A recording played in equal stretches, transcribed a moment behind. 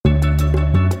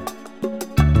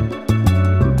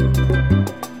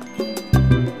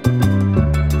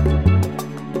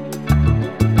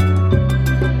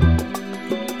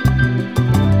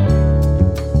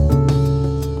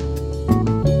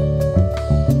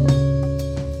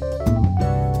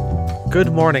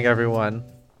Good morning, everyone.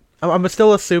 I'm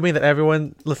still assuming that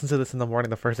everyone listens to this in the morning,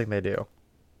 the first thing they do.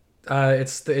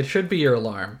 It should be your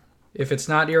alarm. If it's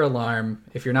not your alarm,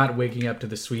 if you're not waking up to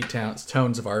the sweet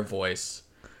tones of our voice,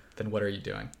 then what are you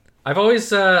doing? I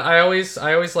always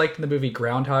liked in the movie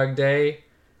Groundhog Day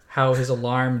how his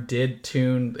alarm did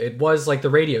tune. It was like the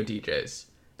radio DJs.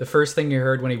 The first thing he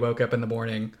heard when he woke up in the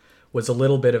morning was a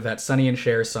little bit of that Sonny and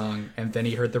Cher song, and then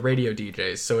he heard the radio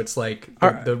DJs. So it's like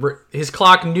his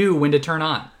clock knew when to turn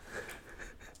on.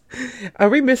 Are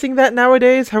we missing that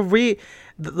nowadays? Have we,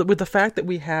 with the fact that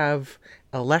we have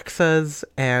Alexas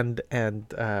and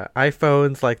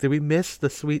iPhones, like, did we miss the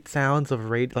sweet sounds of a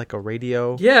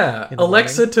radio? Yeah,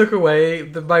 Alexa took away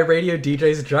my radio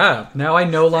DJ's job. Now I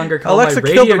no longer call Alexa my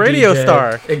radio killed the radio DJ.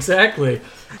 star. Exactly.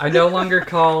 I no longer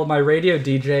call my radio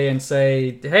DJ and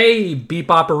say, "Hey,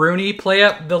 Beep-Bop-A-Rooney, play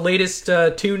up the latest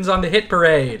tunes on the hit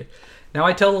parade." Now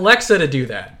I tell Alexa to do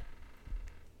that.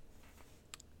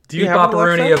 Do you have an Alexa?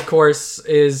 Beep-Bop-A-Rooney, of course,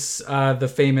 is the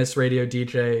famous radio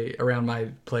DJ around my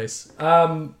place.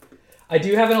 I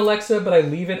do have an Alexa, but I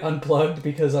leave it unplugged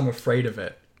because I'm afraid of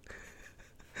it.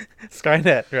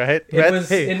 Skynet, right?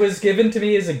 It was given to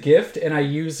me as a gift, and I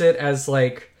use it as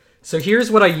like. So here's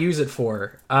what I use it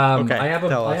for. Okay, I have a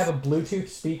Bluetooth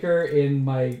speaker in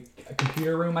my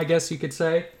computer room, I guess you could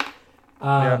say.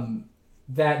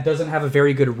 That doesn't have a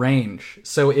very good range.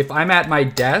 So if I'm at my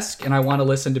desk and I want to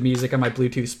listen to music on my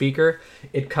Bluetooth speaker,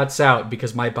 it cuts out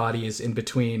because my body is in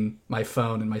between my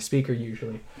phone and my speaker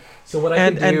usually. So what I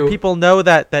can do, and people know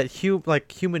that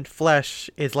human flesh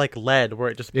is like lead,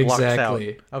 where it just blocks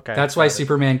exactly. out. Okay, that's why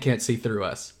Superman can't see through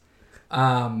us.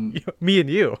 Me and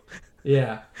you.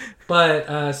 Yeah,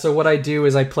 but so what I do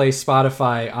is I play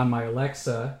Spotify on my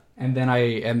Alexa, and then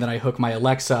I hook my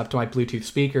Alexa up to my Bluetooth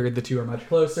speaker. The two are much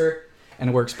closer, and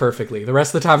it works perfectly. The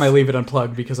rest of the time I leave it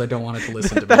unplugged because I don't want it to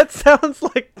listen to me. That sounds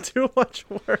like too much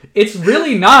work. It's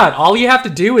really not. All you have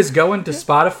to do is go into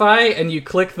Spotify and you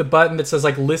click the button that says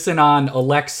like "Listen on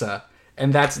Alexa,"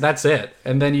 and that's it.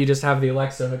 And then you just have the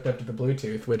Alexa hooked up to the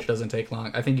Bluetooth, which doesn't take long.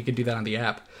 I think you could do that on the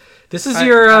app. This is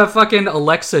your fucking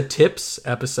Alexa tips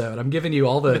episode. I'm giving you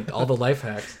all the life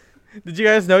hacks. Did you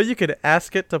guys know you could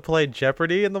ask it to play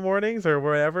Jeopardy in the mornings or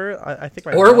wherever? I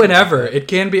think. Or whenever. It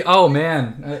can be. Oh,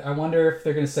 man. I wonder if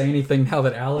they're going to say anything now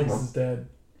that Alex is dead.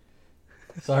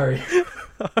 Sorry.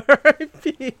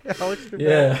 R.I.P. Alex.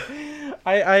 Yeah.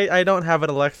 I don't have an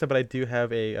Alexa, but I do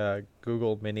have a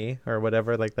Google Mini or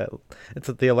whatever like that. It's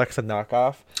the Alexa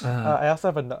knockoff. I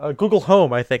also have a Google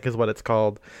Home, I think is what it's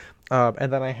called.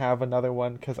 And then I have another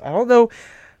one because I don't know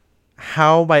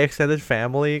how my extended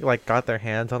family like got their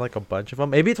hands on like a bunch of them.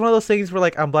 Maybe it's one of those things where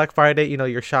like on Black Friday,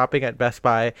 you're shopping at Best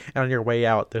Buy and on your way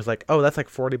out, there's like, oh, that's like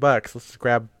 $40. Let's just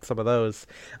grab some of those.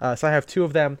 So I have two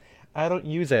of them. I don't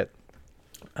use it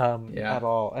at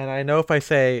all. And I know if I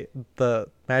say the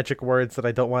magic words that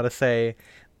I don't want to say,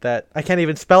 that I can't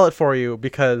even spell it for you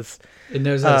because it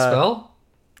knows how to spell?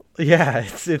 Yeah,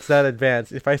 it's that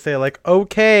advanced. If I say like,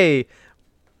 okay,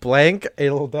 blank,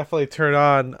 it'll definitely turn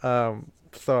on.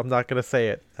 So I'm not gonna say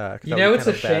it. It's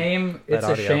a shame. It's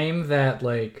a shame that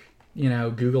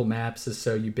Google Maps is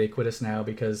so ubiquitous now,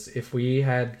 because if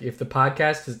the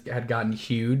podcast had gotten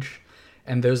huge,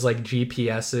 and those like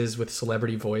GPSs with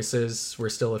celebrity voices were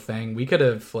still a thing, we could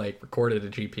have like recorded a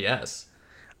GPS.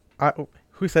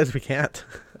 Who says we can't?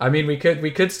 I mean, we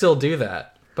could still do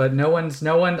that, but no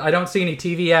one. I don't see any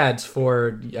TV ads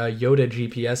for Yoda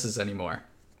GPSs anymore.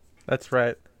 That's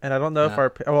right. And I don't know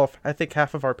if I think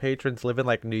half of our patrons live in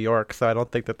like New York, so I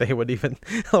don't think that they would even.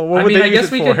 I guess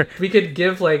we could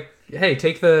give like, hey,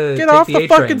 take off the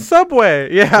fucking train.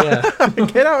 Subway. Yeah.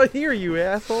 Get out here, you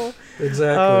asshole.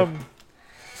 Exactly.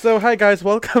 So hi guys,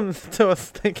 welcome to us.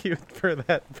 Thank you for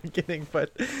that beginning, but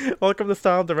welcome to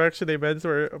Style and Direction, a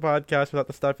menswear podcast without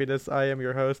the stuffiness. I am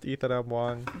your host, Ethan M.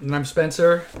 Wong. And I'm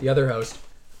Spencer, the other host.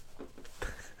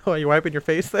 Oh, are you wiping your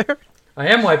face there? I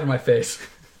am wiping my face.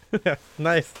 Yeah,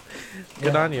 nice.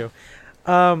 Good on you.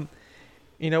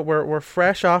 We're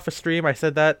fresh off a stream. I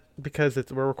said that because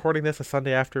we're recording this a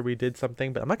Sunday after we did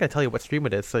something, but I'm not gonna tell you what stream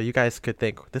it is, so you guys could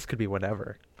think this could be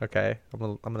whenever. Okay,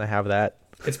 I'm gonna have that.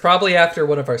 It's probably after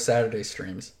one of our Saturday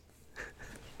streams.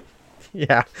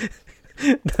 Yeah.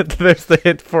 There's the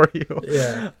hint for you.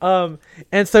 Yeah.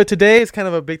 And so today is kind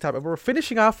of a big topic. We're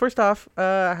finishing off. First off,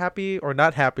 happy or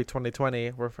not happy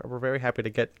 2020. We're very happy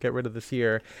to get rid of this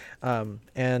year.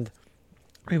 And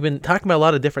we've been talking about a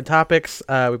lot of different topics.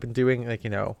 We've been doing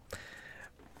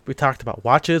We talked about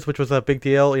watches, which was a big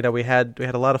deal. We had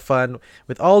a lot of fun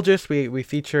with Algis. We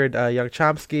featured Young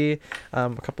Chomsky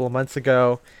a couple of months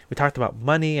ago. We talked about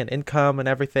money and income and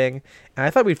everything. And I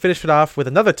thought we'd finish it off with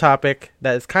another topic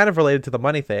that is kind of related to the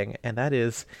money thing, and that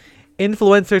is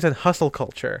influencers and hustle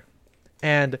culture.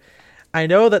 And I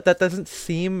know that doesn't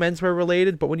seem menswear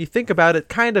related, but when you think about it,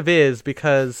 kind of is,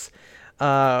 because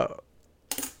a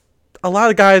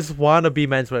lot of guys want to be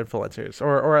menswear influencers,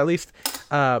 or at least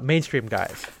mainstream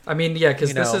guys. I mean, yeah,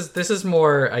 because this is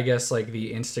more, I guess, like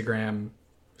the Instagram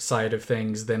side of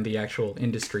things than the actual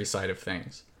industry side of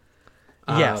things.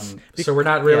 Yes. So we're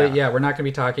not really, we're not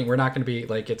going to be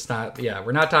like,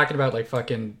 we're not talking about like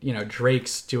fucking,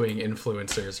 Drake's doing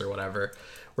influencers or whatever.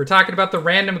 We're talking about the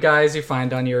random guys you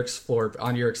find on your explore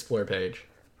page.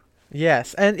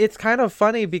 Yes, and it's kind of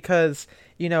funny because,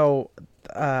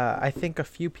 I think a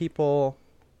few people,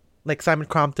 like Simon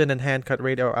Crompton and Handcut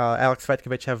Radio, Alex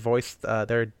Vetkovich, have voiced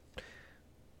their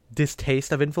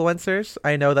distaste of influencers.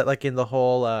 I know that, like, in the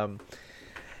whole,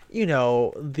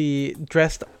 the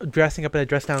dressing up in a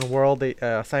dress down world,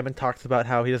 Simon talks about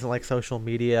how he doesn't like social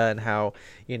media and how,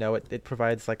 it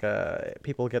provides like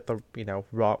people get the,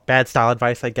 raw bad style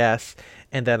advice, I guess.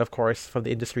 And then, of course, from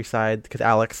the industry side, because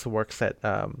Alex works at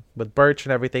with Birch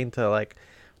and everything to like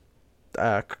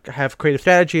have creative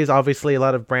strategies. Obviously, a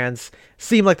lot of brands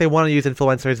seem like they want to use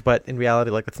influencers, but in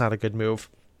reality, like, that's not a good move.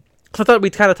 So I thought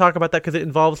we'd kind of talk about that because it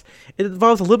involves a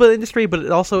little bit of industry, but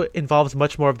it also involves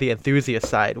much more of the enthusiast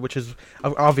side, which is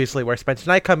obviously where Spencer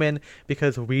and I come in,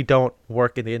 because we don't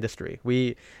work in the industry.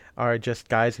 We are just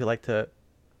guys who like to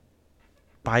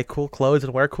buy cool clothes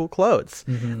and wear cool clothes.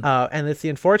 Mm-hmm. And it's the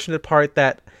unfortunate part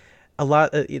that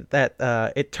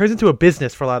it turns into a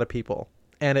business for a lot of people,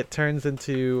 and it turns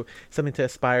into something to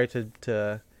aspire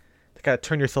to kind of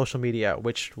turn your social media,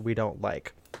 which we don't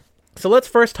like. So let's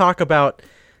first talk about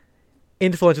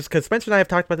influencers, because Spencer and I have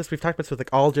talked about this. We've talked about this with like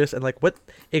Algis, and like, what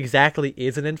exactly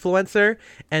is an influencer?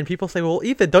 And people say, well,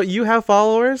 Ethan, don't you have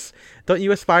followers? Don't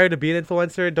you aspire to be an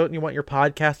influencer? Don't you want your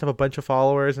podcast to have a bunch of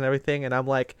followers and everything? And I'm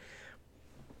like,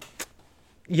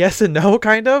 yes and no,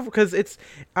 kind of, because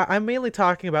I'm mainly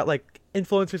talking about like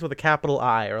influencers with a capital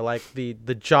I, or like the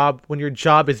job, when your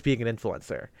job is being an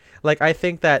influencer. Like, I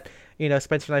think that,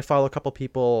 Spencer and I follow a couple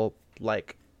people,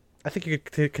 like, I think you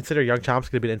could consider Young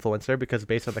Chomsky to be an influencer because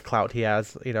based on the clout he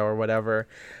has, or whatever.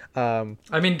 I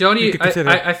mean, don't you?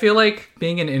 I feel like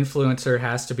being an influencer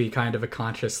has to be kind of a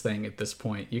conscious thing at this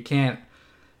point. You can't,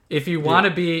 if you want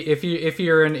to be, if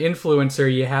you're an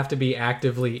influencer, you have to be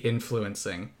actively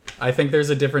influencing. I think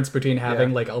there's a difference between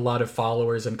having like a lot of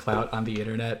followers and clout on the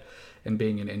internet and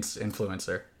being an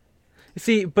influencer.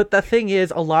 See, but the thing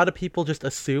is, a lot of people just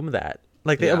assume that.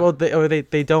 Like, they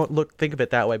don't think of it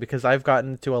that way, because I've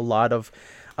gotten to a lot of,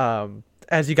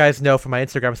 as you guys know from my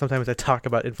Instagram, sometimes I talk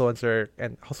about influencer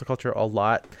and hustle culture a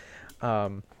lot,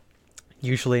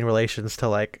 usually in relations to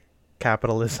like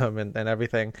capitalism and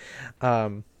everything,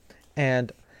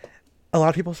 and a lot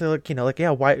of people say, like, yeah,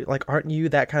 why, like, aren't you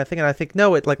that kind of thing? And I think, no,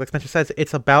 like Spencer says,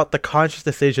 it's about the conscious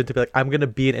decision to be like, I'm going to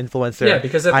be an influencer. Yeah,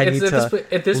 because at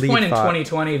this point in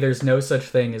 2020, there's no such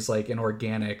thing as like an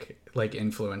organic like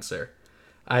influencer.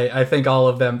 I think all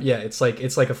of them, it's like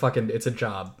it's a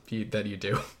job that you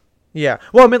do. Yeah.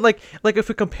 Well, I mean, like if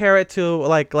we compare it to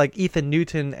like Ethan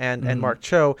Newton and Mark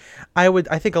Cho, I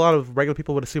think a lot of regular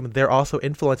people would assume they're also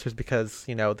influencers because,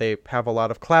 they have a lot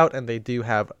of clout and they do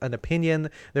have an opinion.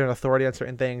 They're an authority on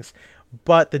certain things.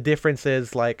 But the difference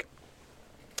is like,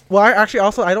 well, I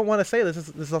don't want to say this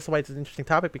is also why it's an interesting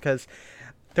topic, because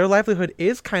their livelihood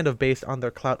is kind of based on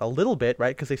their clout a little bit,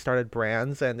 right? Because they started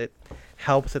brands, and it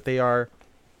helps that they are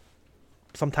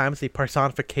sometimes the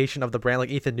personification of the brand. Like,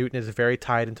 Ethan Newton is very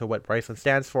tied into what Bryceland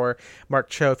stands for. Mark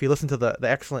Cho, if you listen to the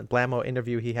excellent Blammo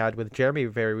interview he had with Jeremy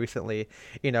very recently,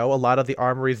 a lot of the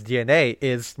Armory's DNA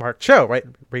is Mark Cho, right?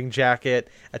 Ring jacket,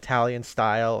 Italian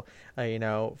style,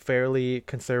 fairly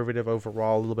conservative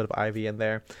overall, a little bit of Ivy in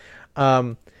there.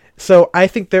 So I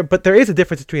think there is a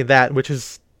difference between that, which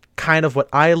is kind of what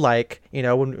I like, when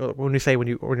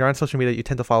you're on social media, you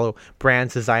tend to follow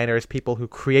brands, designers, people who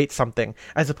create something,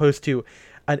 as opposed to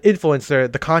an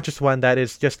influencer, the conscious one that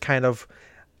is just kind of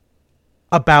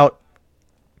about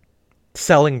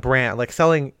selling brands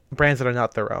that are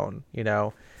not their own,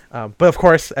 but of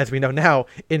course, as we know now,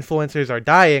 influencers are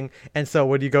dying, and so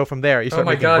where do you go from there? You start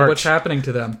making merch. What's happening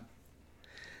to them?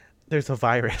 There's a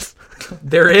virus.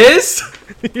 There is?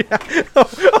 Yeah.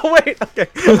 Oh, wait. Okay.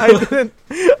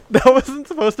 That wasn't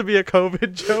supposed to be a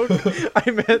COVID joke.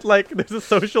 I meant, like, there's a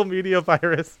social media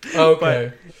virus.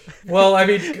 Okay. Well, I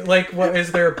mean, like, what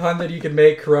is there a pun that you can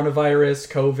make? Coronavirus,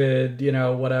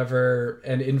 COVID, whatever,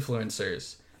 and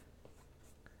influencers.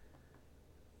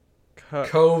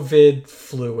 COVID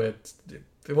fluid.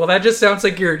 Well, that just sounds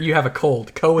like you have a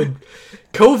cold. COVID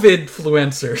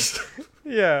fluencers.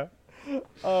 Yeah.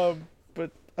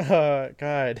 But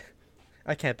God,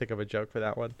 I can't think of a joke for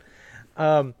that one.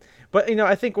 But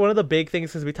I think one of the big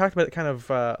things is we talked about it kind of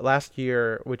last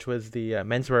year, which was the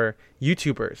menswear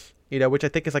YouTubers. Which I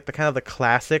think is like the kind of the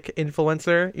classic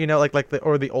influencer. Like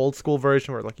the old school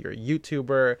version where like you're a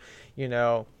YouTuber.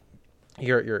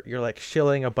 You're like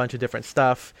shilling a bunch of different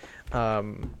stuff.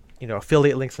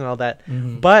 Affiliate links and all that.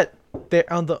 Mm-hmm. But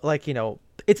they're on the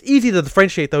it's easy to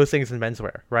differentiate those things in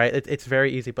menswear, right? It's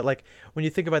very easy. But like when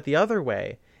you think about the other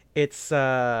way, it's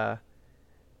more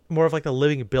of like the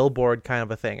living billboard kind of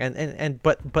a thing,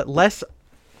 but less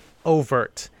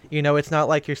overt. It's not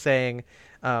like you're saying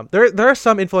there are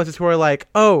some influencers who are like,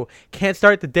 oh, can't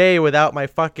start the day without my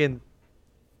fucking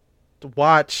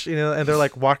watch, and they're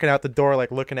like walking out the door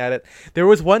like looking at it. There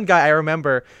was one guy I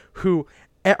remember who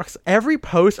every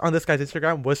post on this guy's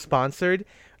Instagram was sponsored.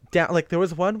 Like there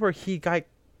was one where guy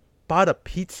bought a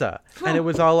pizza and it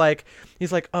was all like,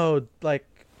 he's like, oh, like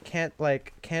can't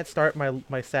start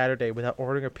my Saturday without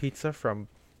ordering a pizza from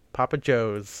Papa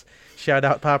Joe's. Shout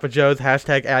out Papa Joe's,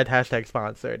 #ad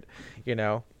 #sponsored.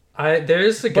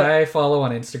 There's a guy I follow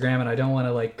on Instagram, and I don't want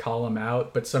to like call him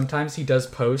out, but sometimes he does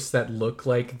posts that look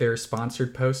like they're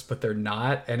sponsored posts, but they're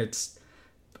not, and it's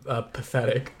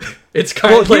pathetic. It's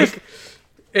kind of like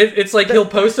it's like he'll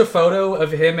post a photo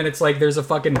of him, and it's like there's a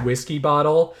fucking whiskey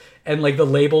bottle, and like the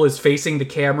label is facing the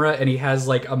camera, and he has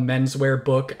like a menswear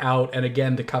book out, and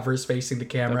again the cover is facing the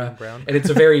camera, and it's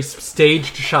a very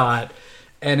staged shot.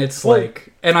 And it's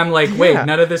and I'm like, wait,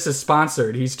 none of this is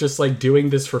sponsored. He's just like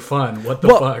doing this for fun. What the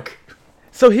fuck?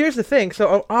 So here's the thing.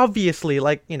 So obviously,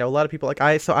 like, a lot of people like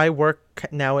I work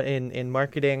now in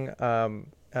marketing,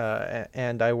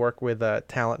 and I work with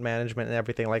talent management and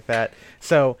everything like that.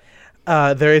 So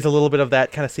there is a little bit of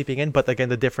that kind of seeping in. But again,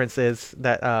 the difference is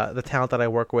that the talent that I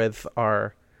work with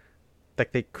are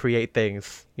like they create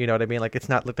things. You know what I mean? Like it's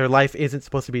not like their life isn't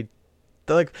supposed to be.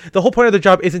 Like the whole point of their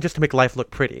job isn't just to make life look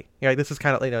pretty. This is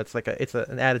kind of it's like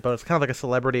an added bonus, kind of like a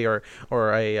celebrity or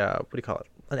a what do you call it,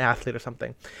 an athlete or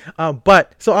something.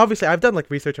 But so obviously I've done like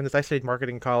research on this. I studied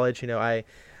marketing in college. I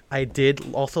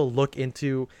did also look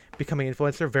into becoming an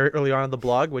influencer very early on in the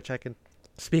blog, which I can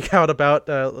speak out about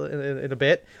in a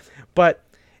bit. But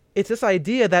it's this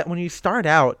idea that when you start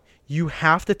out, you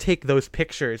have to take those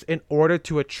pictures in order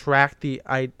to attract the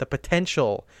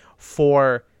potential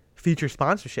for future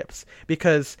sponsorships,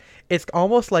 because it's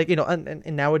almost like and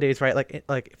nowadays, right,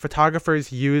 like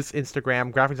photographers use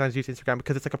Instagram, graphic designers use Instagram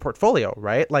because it's like a portfolio,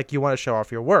 right? Like you want to show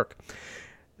off your work.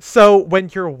 So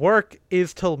when your work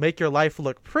is to make your life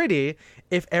look pretty,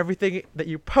 if everything that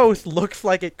you post looks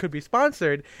like it could be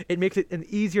sponsored, it makes it an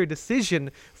easier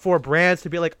decision for brands to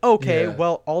be like, okay,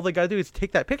 well, all they gotta do is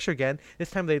take that picture again.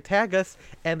 This time they tag us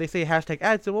and they say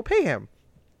 #ads and we'll pay him.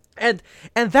 And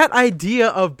that idea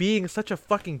of being such a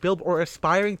fucking billboard, or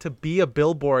aspiring to be a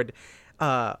billboard,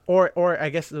 or I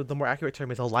guess the more accurate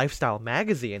term is a lifestyle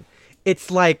magazine.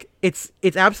 It's like it's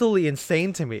absolutely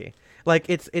insane to me. Like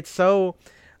it's so,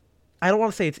 I don't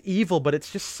want to say it's evil, but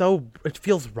it's just so, it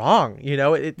feels wrong.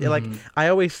 Like I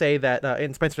always say that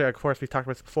in Spencer, of course, we've talked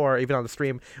about this before, even on the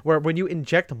stream, where when you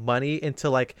inject money into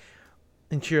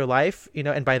your life,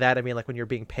 and by that I mean like when you're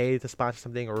being paid to sponsor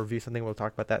something or review something, we'll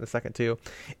talk about that in a second too.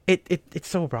 It's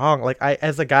so wrong. Like I,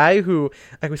 as a guy who,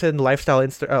 like we said in the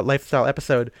lifestyle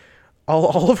episode,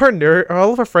 all of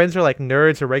our friends are like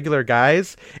nerds or regular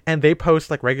guys, and they post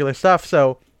like regular stuff.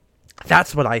 So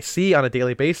that's what I see on a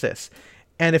daily basis.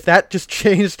 And if that just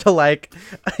changed to like,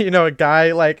 a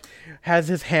guy like has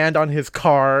his hand on his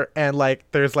car and like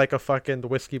there's like a fucking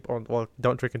whiskey. Well,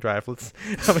 don't drink and drive. Let's.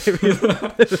 That's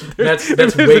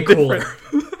way cooler.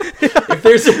 If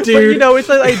there's a dude, but, it's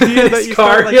an idea that his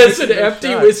car has an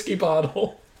empty whiskey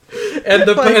bottle, and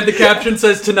the caption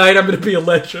says, "Tonight I'm going to be a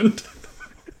legend."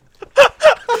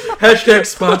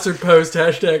 #sponsored post,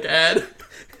 #ad.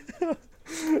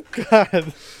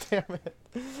 God damn it.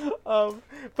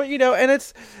 But and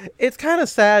it's kind of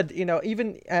sad,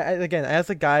 even again, as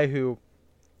a guy who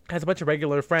has a bunch of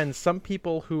regular friends, some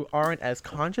people who aren't as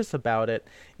conscious about it,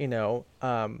 who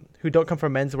don't come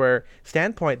from menswear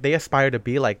standpoint, they aspire to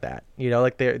be like that.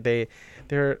 Like they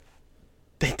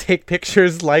take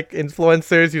pictures like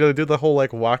influencers, do the whole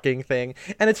like walking thing.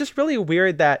 And it's just really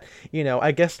weird that,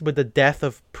 I guess with the death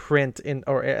of print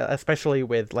or especially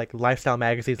with like lifestyle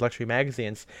magazines, luxury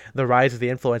magazines, the rise of the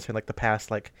influencer in like the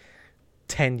past like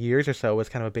 10 years or so was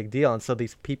kind of a big deal. And so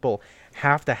these people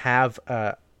have to have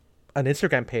an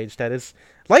Instagram page that is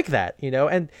like that,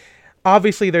 and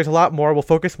obviously there's a lot more. We'll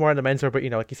focus more on the menswear, but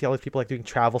like you see all these people like doing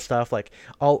travel stuff, like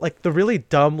all like the really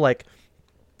dumb like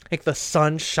the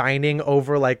sun shining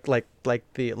over like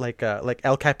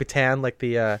El Capitan, like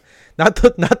the not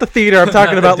the theater. I'm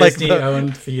talking about like Disney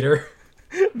owned theater.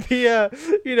 The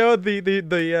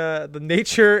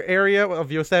nature area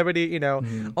of Yosemite,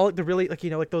 all the really like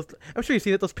those. I'm sure you've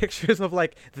seen it, those pictures of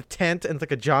like the tent and it's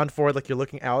like a John Ford, like you're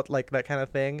looking out, like that kind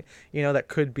of thing. That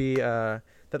could be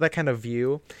that kind of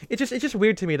view. It's just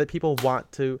weird to me that people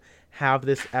want to have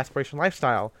this aspirational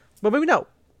lifestyle, but maybe not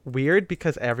weird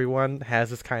because everyone has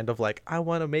this kind of like I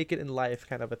want to make it in life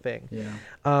kind of a thing.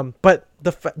 Yeah. But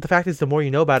the fact is, the more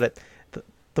you know about it,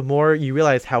 the more you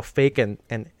realize how fake and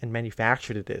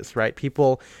manufactured it is, right?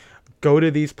 People go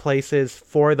to these places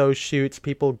for those shoots.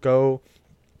 People go,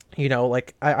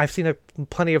 like I've seen it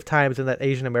plenty of times in that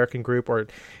Asian American group, or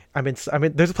I mean,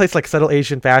 there's a place like Subtle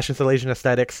Asian Fashion, Subtle Asian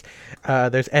Aesthetics.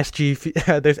 There's there's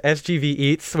SGV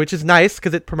Eats, which is nice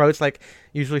because it promotes like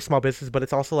usually small business, but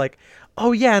it's also like,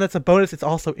 oh yeah, and it's a bonus. It's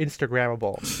also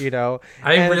Instagrammable,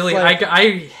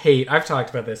 I've talked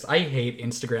about this. I hate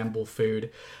Instagrammable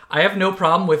food. I have no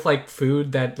problem with like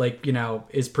food that like,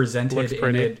 is presented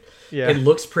in it. Yeah. It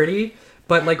looks pretty.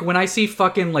 But like when I see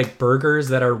fucking like burgers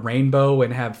that are rainbow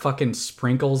and have fucking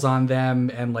sprinkles on them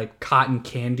and like cotton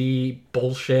candy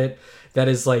bullshit that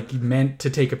is like meant to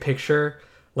take a picture,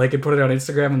 like and put it on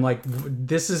Instagram, I'm like,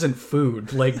 this isn't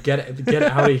food. Like get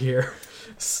out of here.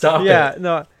 Stop it. Yeah,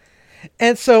 no.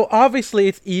 And so obviously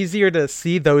it's easier to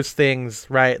see those things,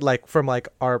 right? Like from like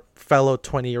our fellow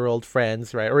 20-year-old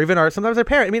friends, right? Or even sometimes our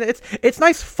parents. I mean, it's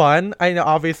nice fun. I know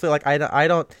obviously like I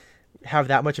don't have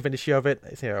that much of an issue of it.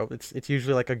 It's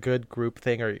usually like a good group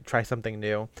thing or try something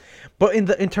new. But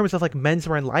in terms of like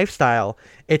menswear and lifestyle,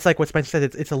 it's like what Spencer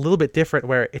said, it's a little bit different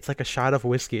where it's like a shot of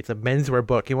whiskey. It's a menswear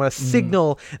book. You want to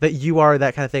signal that you are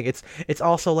that kind of thing. It's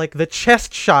also like the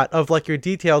chest shot of like your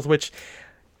details, which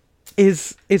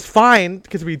is fine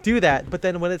because we do that, but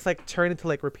then when it's like turned into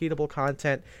like repeatable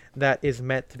content that is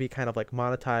meant to be kind of like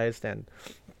monetized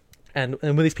and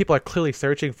when these people are clearly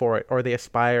searching for it or they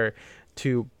aspire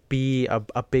to be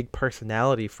a big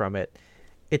personality from it,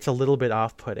 it's a little bit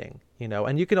off-putting,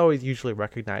 and you can always usually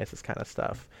recognize this kind of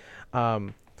stuff.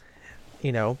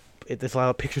 There's a lot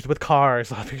of pictures with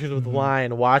cars, a lot of pictures with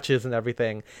wine, watches, and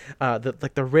everything.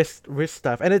 The wrist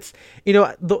stuff, and it's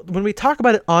when we talk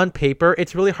about it on paper,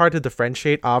 it's really hard to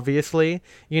differentiate. Obviously,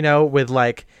 with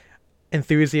like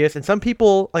enthusiasts and some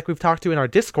people like we've talked to in our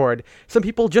Discord. Some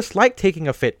people just like taking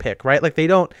a fit pic, right? Like they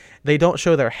don't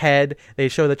show their head, they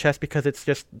show the chest because it's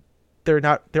just they're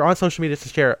on social media to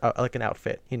share like an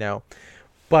outfit,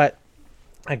 But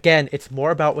again, it's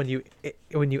more about when you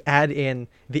add in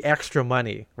the extra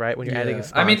money, right? When you're adding in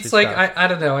I mean, it's like I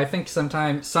don't know. I think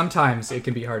sometimes it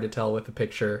can be hard to tell with the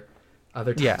picture.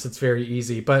 Other times it's very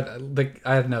easy. But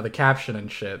I don't know, the caption and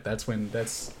shit. That's what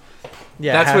makes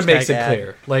it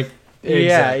clear. Like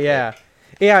exactly. Yeah.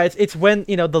 It's when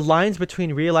the lines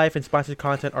between real life and sponsored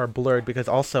content are blurred because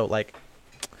also like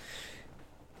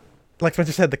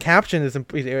Spencer said, the caption is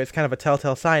kind of a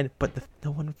telltale sign, but no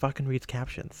one fucking reads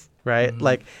captions, right?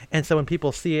 Like, and so when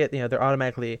people see it, they're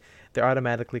automatically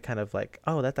kind of like,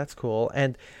 oh, that's cool.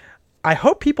 And I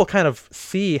hope people kind of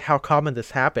see how common this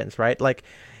happens, right? Like,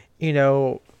 I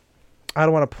don't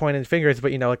want to point in fingers,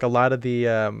 but like a lot of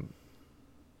the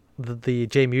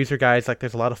J Muser guys, like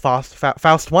there's a lot of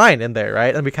Faust wine in there,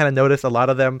 right? And we kind of notice a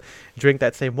lot of them drink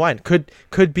that same wine.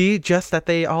 Could be just that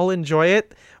they all enjoy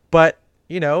it, but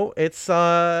it's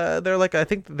they're like, I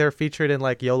think they're featured in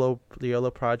like the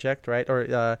YOLO Project, right? Or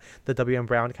the WM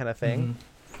Brown kind of thing.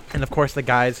 And of course the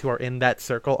guys who are in that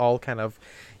circle all kind of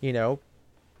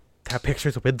have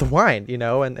pictures with the wine,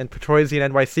 and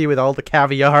Petroisian NYC with all the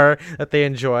caviar that they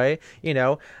enjoy,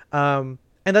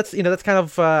 and that's that's kind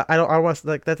of I don't want to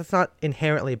like that's not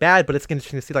inherently bad, but it's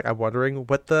interesting to see. Like I'm wondering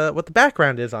what the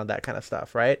background is on that kind of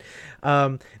stuff, right?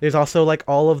 There's also like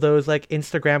all of those like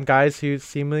Instagram guys who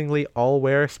seemingly all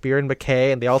wear Spear and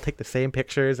McKay, and they all take the same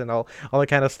pictures and all that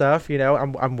kind of stuff.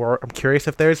 I'm curious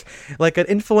if there's like an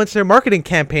influencer marketing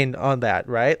campaign on that,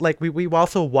 right? Like we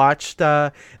also watched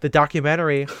the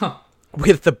documentary.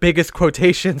 With the biggest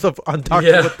quotations on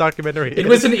what documentary. It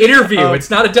was an interview. It's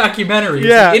not a documentary.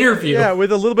 It's an interview. Yeah,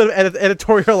 with a little bit of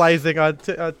editorializing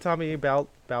on Tommy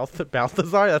Balthazar.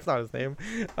 That's not his name.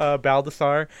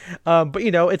 Baldassar. But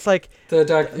it's like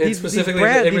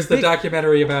it was the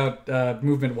documentary about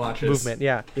movement watches. Movement,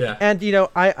 yeah. Yeah. And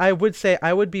I would say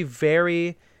I would be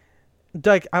very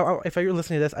like if you're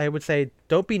listening to this, I would say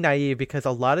don't be naive because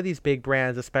a lot of these big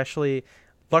brands, especially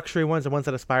luxury ones and ones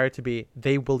that aspire to be,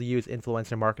 they will use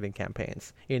influencer marketing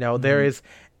campaigns. There is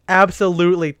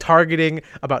absolutely targeting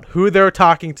about who they're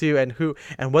talking to and who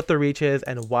and what the reach is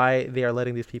and why they are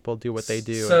letting these people do what they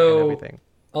do and everything.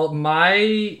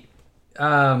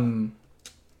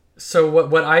 So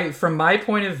what I, from my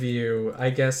point of view, I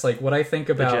guess like what I think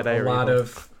about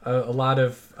a lot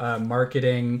of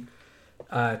marketing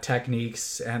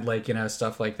techniques and like, you know,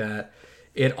 stuff like that,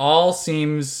 it all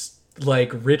seems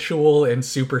like ritual and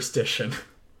superstition.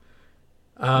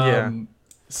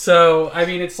 So I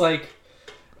mean, it's like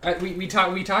we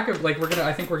talk like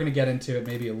I think we're gonna get into it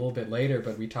maybe a little bit later,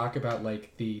 but we talk about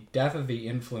like the death of the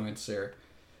influencer.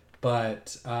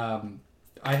 But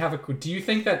do you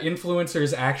think that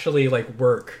influencers actually like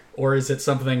work, or is it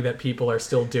something that people are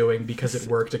still doing because it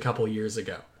worked a couple years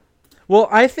ago? Well,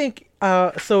 I think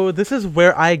so this is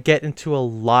where I get into a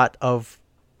lot of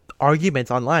arguments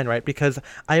online, right? Because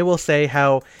I will say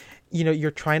how, you know,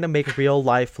 you're trying to make real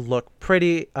life look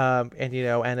pretty, and you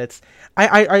know, and it's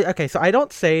okay, so I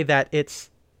don't say that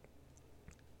it's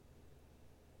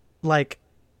like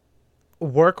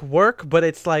work, but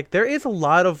it's like there is a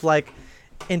lot of like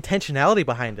intentionality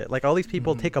behind it. Like all these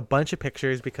people take a bunch of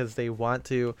pictures because they want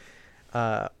to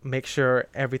make sure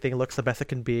everything looks the best it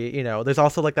can be. You know, there's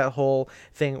also like that whole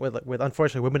thing with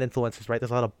unfortunately women influencers, right?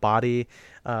 There's a lot of body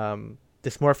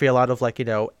dysmorphia, a lot of like, you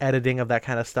know, editing of that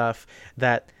kind of stuff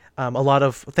that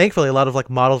thankfully a lot of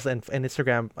like models and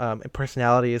Instagram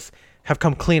personalities have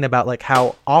come clean about like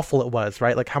how awful it was,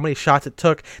 right? Like how many shots it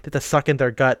took to suck in their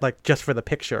gut, like just for the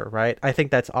picture, right? I think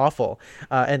that's awful.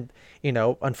 And, you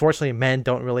know, unfortunately men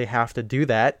don't really have to do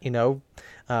that, you know.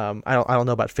 I don't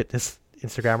know about fitness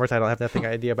Instagrammers. I don't have nothing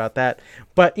idea about that,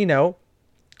 but you know,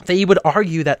 they would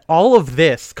argue that all of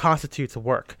this constitutes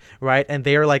work, right? And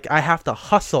they're like, I have to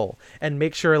hustle and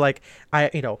make sure like I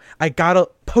gotta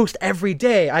post every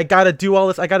day. I gotta do all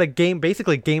this. I gotta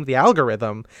basically game the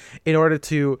algorithm in order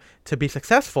to be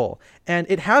successful. And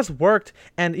it has worked.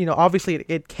 And, you know, obviously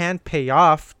it can pay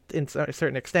off in a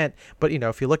certain extent. But, you know,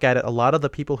 if you look at it, a lot of the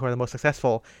people who are the most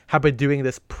successful have been doing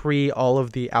this pre all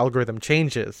of the algorithm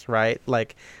changes, right?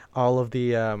 Like all of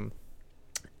the,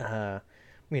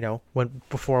 you know, when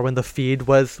the feed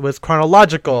was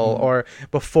chronological, or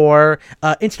before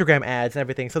Instagram ads and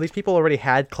everything. So these people already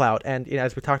had clout, and you know,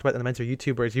 as we talked about in the men's or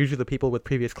YouTubers, usually the people with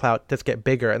previous clout just get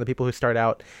bigger, and the people who start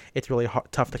out, it's really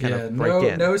tough to kind of break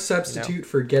in. No substitute, you know?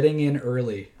 For getting in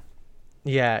early.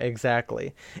 Yeah,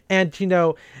 exactly. And you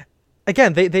know,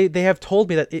 again, they have told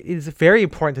me that it is very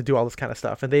important to do all this kind of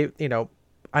stuff, and they, you know,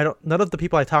 none of the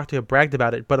people I talk to have bragged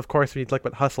about it, but of course, when you look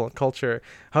at hustle culture,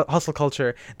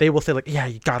 they will say like, yeah,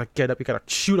 you gotta get up, you gotta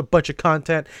shoot a bunch of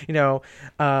content, you know,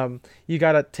 you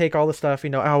gotta take all the stuff, you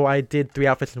know, oh, I did 3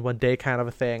 outfits in one day kind of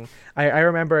a thing. I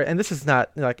remember, and this is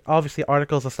not like, obviously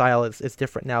Articles of Style is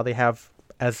different now. They have,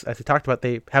 as we talked about,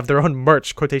 they have their own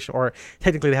merch quotation, or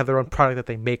technically they have their own product that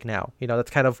they make now. You know, that's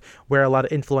kind of where a lot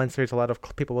of influencers, a lot of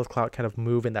people with clout kind of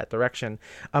move in that direction.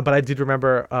 But I did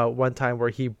remember one time where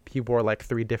he wore like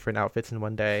 3 different outfits in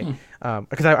one day.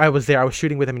 Because I was there, I was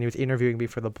shooting with him, and he was interviewing me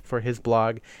for his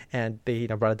blog, and they, you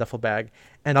know, brought a duffel bag.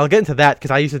 And I'll get into that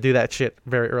because I used to do that shit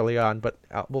very early on. But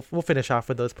we'll finish off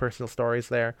with those personal stories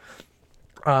there.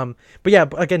 But yeah,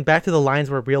 again, back to the lines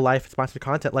where real life sponsored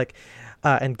content, like,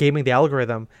 and gaming the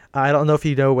algorithm. I don't know if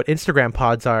you know what Instagram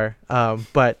pods are,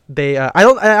 but they, I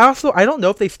don't know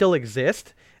if they still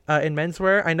exist, in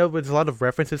menswear. I know there's a lot of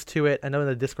references to it. I know in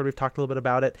the Discord we've talked a little bit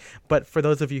about it, but for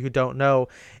those of you who don't know,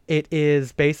 it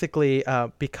is basically,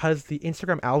 because the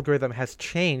Instagram algorithm has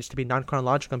changed to be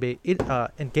non-chronological and be,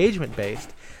 engagement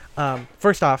based.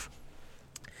 First off,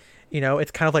 you know,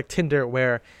 it's kind of like Tinder,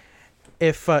 where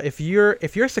if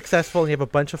you're successful and you have a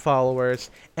bunch of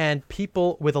followers, and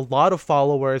people with a lot of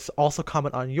followers also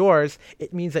comment on yours,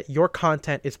 it means that your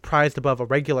content is prized above a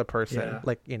regular person. Yeah.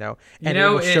 Like, you know, and it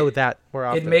will show that more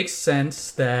often. It makes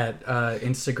sense that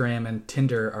Instagram and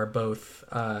Tinder are both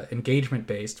engagement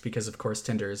based, because of course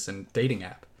Tinder is a dating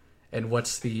app. And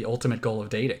what's the ultimate goal of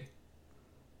dating?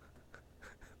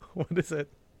 What is it?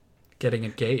 Getting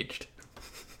engaged.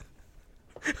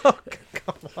 Oh,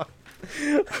 come on.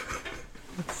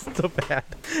 So bad.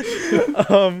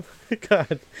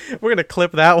 God, we're gonna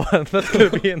clip that one. That's gonna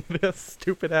be in this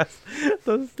stupid ass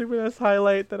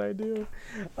highlight that I do.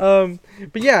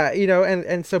 But yeah, you know,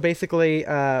 and so basically,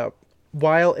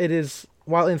 while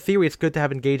in theory it's good to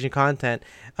have engaging content,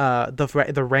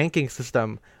 the ranking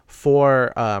system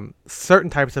for certain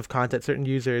types of content, certain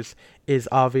users, is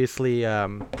obviously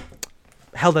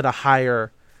held at a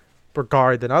higher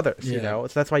regard than others. You know,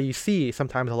 so that's why you see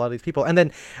sometimes a lot of these people, and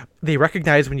then they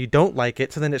recognize when you don't like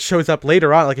it, so then it shows up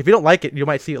later on. Like if you don't like it, you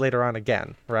might see it later on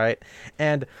again, right?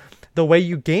 And the way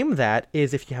you game that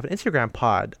is if you have an Instagram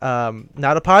pod,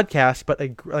 not a podcast, but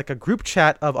like a group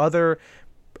chat of other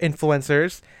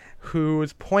influencers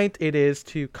whose point it is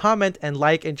to comment and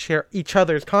like and share each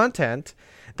other's content.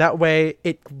 That way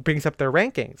it brings up their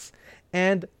rankings.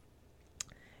 And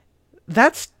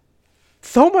that's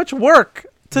so much work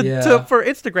for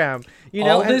Instagram. You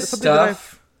know,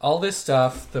 all this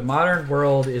stuff, the modern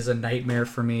world is a nightmare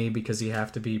for me because you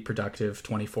have to be productive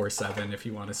 24/7 if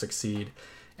you want to succeed.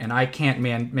 And I can't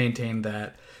maintain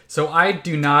that. So I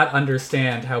do not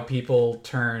understand how people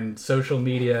turn social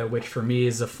media, which for me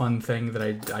is a fun thing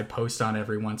that I post on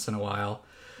every once in a while,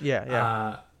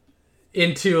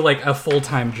 into like a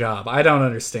full-time job. I don't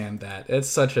understand that. It's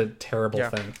such a terrible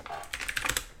thing.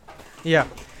 Yeah,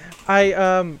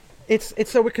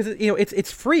 it's so because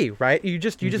it's free, right? You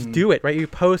just do it, right? You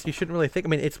post. You shouldn't really think. I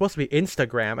mean, it's supposed to be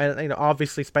Instagram, and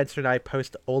obviously Spencer and I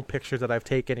post old pictures that I've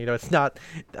taken. It's not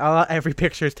every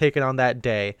picture is taken on that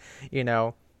day,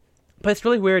 But it's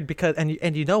really weird because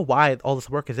and you know why all this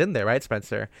work is in there, right,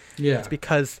 Spencer? Yeah, it's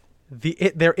because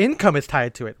their income is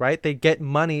tied to it, right? They get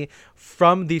money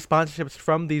from these sponsorships,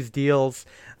 from these deals,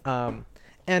 and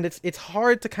it's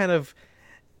hard to kind of.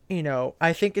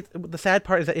 I think the sad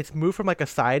part is that it's moved from like a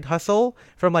side hustle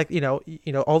from like, all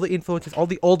the influencers, all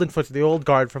the old influencers, the old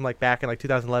guard from like back in like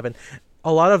 2011.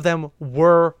 A lot of them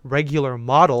were regular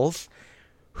models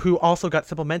who also got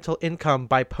supplemental income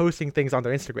by posting things on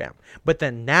their Instagram. But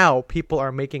then now people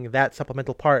are making that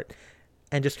supplemental part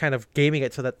and just kind of gaming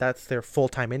it so that that's their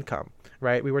full-time income,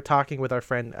 right? We were talking with our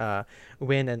friend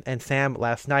Win and Sam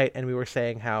last night, and we were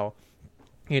saying how,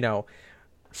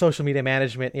 social media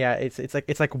management,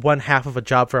 it's like one half of a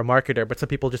job for a marketer, but some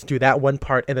people just do that one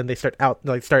part and then they start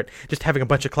just having a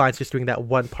bunch of clients just doing that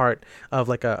one part of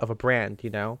like a brand,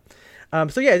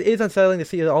 So yeah, it is unsettling to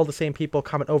see all the same people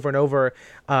comment over and over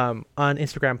on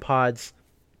Instagram pods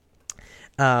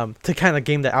to kind of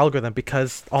game the algorithm,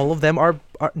 because all of them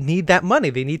need that money.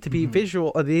 They need to be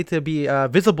visual. They need to be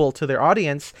visible to their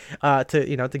audience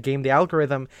to game the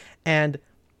algorithm. And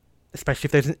especially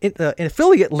if there's an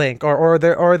affiliate link or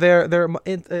their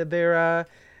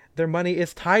money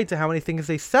is tied to how many things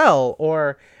they sell,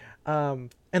 or and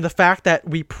the fact that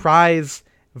we prize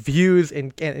views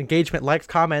and engagement, likes,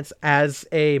 comments as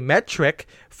a metric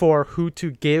for who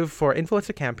to give for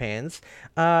influencer campaigns.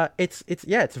 It's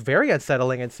very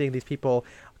unsettling, and seeing these people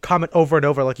comment over and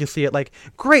over, like you see it like,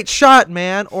 great shot,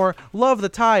 man, or love the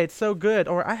tie, it's so good,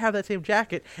 or I have that same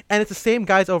jacket, and it's the same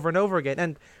guys over and over again.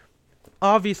 And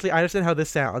obviously, I understand how this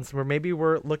sounds, where maybe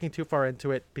we're looking too far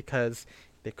into it because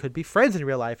they could be friends in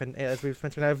real life. And as we've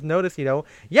mentioned, I've noticed,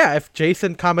 if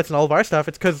Jason comments on all of our stuff,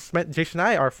 it's because Jason and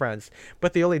I are friends.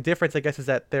 But the only difference, I guess, is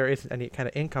that there isn't any kind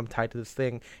of income tied to this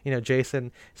thing.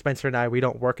 Jason, Spencer, and I, we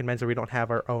don't work in men's, or we don't have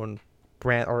our own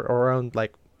brand or our own,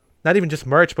 like, not even just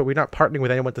merch, but we're not partnering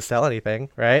with anyone to sell anything,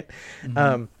 right?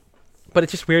 But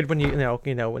it's just weird when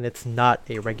when it's not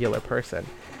a regular person.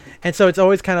 And so it's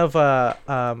always kind of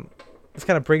this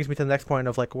kind of brings me to the next point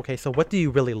of like, okay, so what do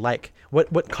you really like?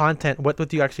 What content, what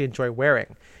do you actually enjoy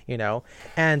wearing?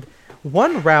 And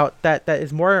one route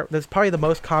that's probably the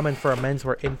most common for a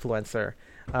menswear influencer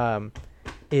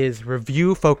is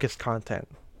review focused content,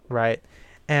 right?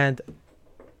 And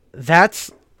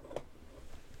that's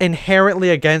inherently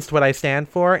against what I stand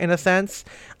for, in a sense.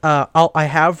 I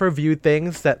have reviewed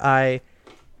things that I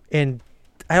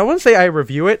wouldn't say I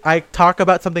review it. I talk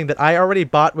about something that I already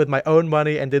bought with my own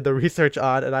money and did the research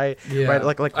on, and I write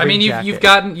like. I mean, you've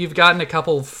gotten a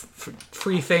couple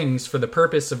free things for the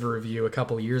purpose of a review a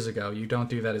couple years ago. You don't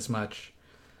do that as much.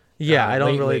 Yeah, I don't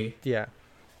lately, really. Yeah,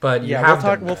 but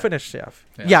we'll finish.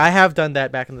 Yeah, I have done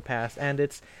that back in the past, and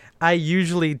I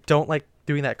usually don't like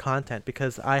doing that content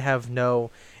because I have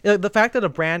the fact that a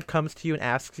brand comes to you and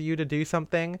asks you to do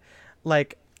something,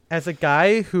 like, as a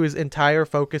guy whose entire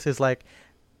focus is like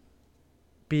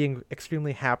being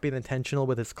extremely happy and intentional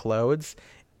with his clothes,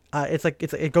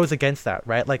 it goes against that,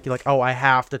 right? Like, you're like, oh, I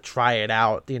have to try it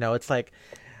out. It's like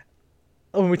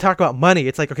when we talk about money,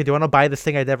 it's like, okay, do I want to buy this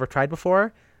thing I've never tried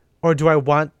before, or do I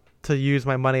want to use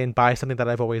my money and buy something that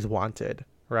I've always wanted,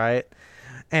 right?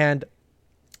 And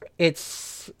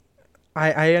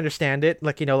I understand it.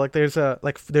 Like, there's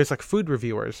food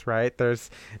reviewers, right? There's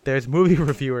movie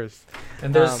reviewers,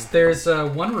 and there's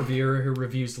one reviewer who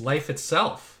reviews life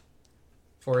itself.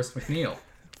 Forrest McNeil.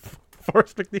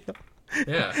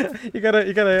 Yeah. You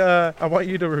gotta. I want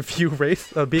you to review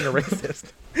being a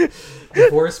racist.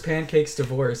 Forrest Pancake's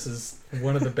Divorce is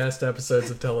one of the best episodes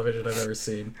of television I've ever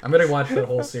seen. I'm gonna watch the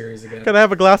whole series again. Can I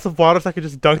have a glass of water so I can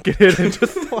just dunk it in and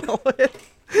just swallow it?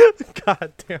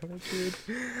 God damn it,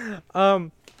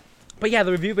 dude. But yeah,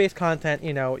 the review-based content,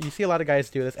 you see a lot of guys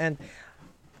do this, and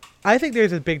I think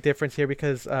there's a big difference here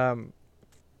because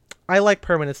I like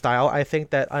permanent style. I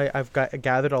think that I've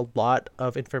gathered a lot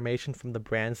of information from the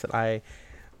brands that I,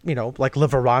 like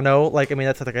Liverano. Like, I mean,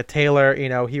 that's like a tailor.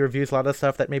 He reviews a lot of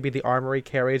stuff that maybe the Armory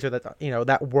carries or that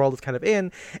that world is kind of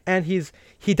in, and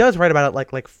he does write about it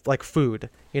like food.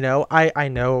 I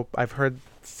know I've heard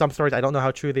some stories. I don't know how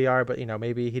true they are, but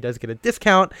maybe he does get a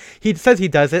discount. He says he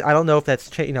does it. I don't know if that's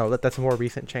that's a more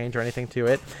recent change or anything to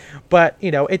it, but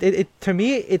it to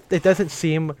me it doesn't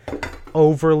seem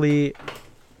overly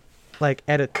like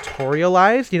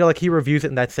editorialized. Like he reviews it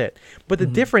and that's it. But the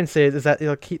difference is that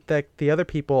that the other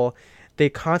people, they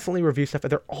constantly review stuff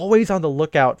and they're always on the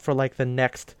lookout for like the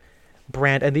next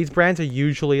brand, and these brands are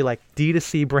usually like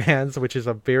D2C brands, which is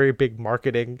a very big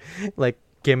marketing like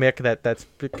gimmick that's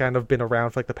kind of been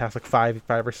around for like the past like five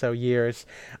or so years.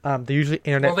 They're usually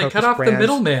internet. Well, they cut off brands. The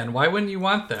middleman. Why wouldn't you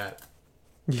want that?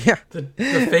 Yeah, the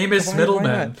famous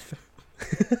middleman.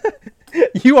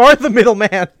 You are the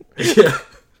middleman. Yeah.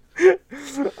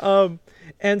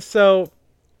 And so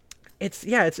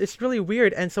it's really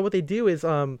weird. And so what they do is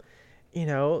that's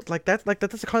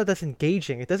a content that's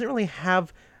engaging. It doesn't really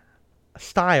have a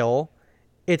style.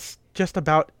 It's just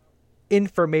about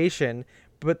information,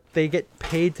 but they get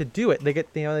paid to do it. They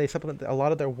get, they supplement a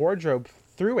lot of their wardrobe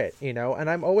through it, and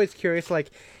I'm always curious,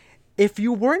 like, if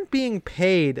you weren't being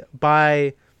paid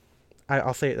by,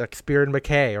 I'll say like Spear and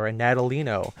McKay or a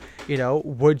Natalino,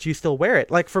 would you still wear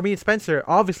it? Like for me and Spencer,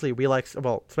 obviously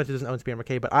Spencer doesn't own Spear and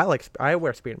McKay, but I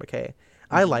wear Spear and McKay.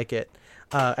 I like it.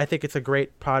 I think it's a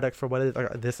great product for what it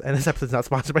is. This episode's not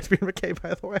sponsored by Spear and McKay,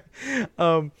 by the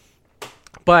way.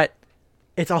 But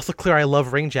it's also clear I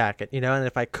love Ring Jacket, and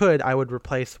if I could, I would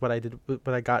replace what I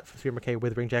got from Spear McKay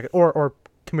with Ring Jacket, or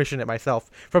commission it myself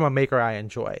from a maker I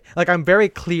enjoy. Like, I'm very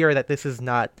clear that this is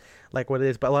not like what it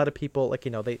is, but a lot of people, like,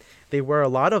 they wear a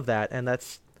lot of that, and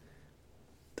that's,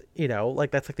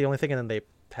 like, that's like the only thing, and then they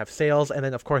have sales, and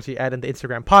then of course you add in the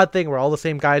Instagram pod thing where all the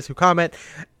same guys who comment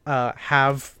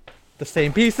have the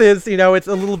same pieces. It's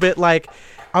a little bit like,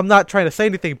 I'm not trying to say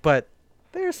anything, but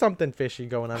there's something fishy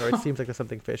going on, or it seems like there's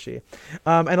something fishy.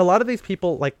 And a lot of these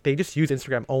people, like, they just use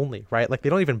Instagram only, right? Like, they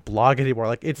don't even blog anymore.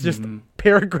 Like, it's just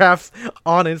paragraphs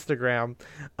on Instagram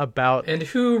about. And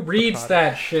who reads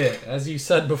that shit, as you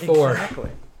said before? Exactly.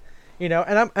 And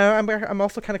I'm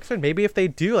also kind of concerned. Maybe if they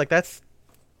do, like, that's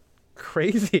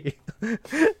crazy.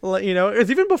 It's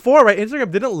even before, right?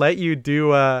 Instagram didn't let you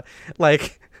do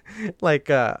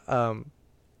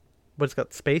what's it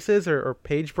called, spaces or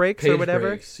page breaks or whatever.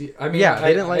 Breaks. I mean, yeah,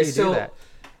 they didn't let you do that.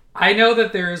 I know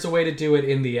that there is a way to do it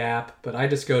in the app, but I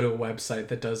just go to a website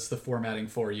that does the formatting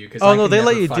for you. They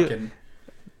let you do.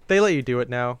 They let you do it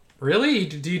now. Really?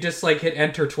 Do you just like hit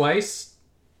enter twice?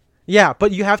 Yeah,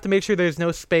 but you have to make sure there's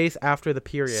no space after the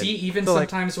period. See, even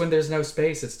sometimes when there's no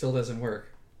space, it still doesn't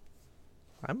work.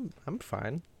 I'm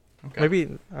fine. Okay.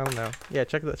 Maybe, I don't know. Yeah,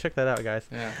 check that out, guys.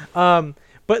 Yeah.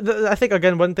 But I think,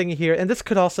 again, one thing here, and this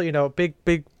could also,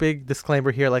 big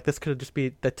disclaimer here, like, this could just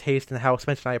be the taste and how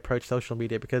Spencer and I approach social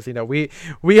media, because,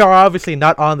 we are obviously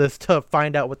not on this to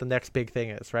find out what the next big thing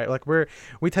is, right? Like,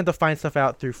 we tend to find stuff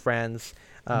out through friends,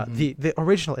 the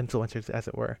original influencers, as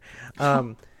it were.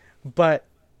 But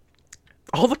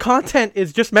all the content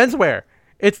is just menswear.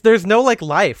 There's no, like,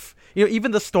 life.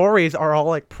 Even the stories are all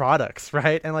like products,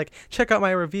 right? And like, check out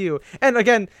my review. And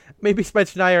again, maybe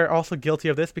Spencer and I are also guilty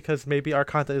of this because maybe our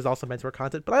content is also menswear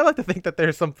content. But I like to think that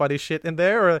there's some funny shit in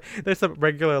there, or there's some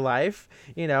regular life,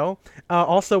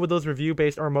 Also, with those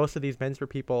review-based, or most of these menswear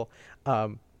people,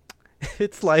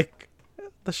 it's like,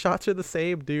 the shots are the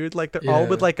same, dude. Like, they're all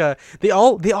with like they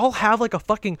all have like a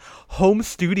fucking home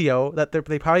studio that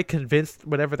they probably convinced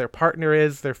whatever their partner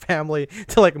is, their family,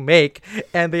 to like make,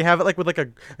 and they have it like with like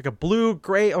a blue,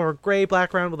 gray, or gray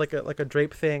background with like a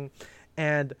drape thing,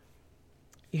 and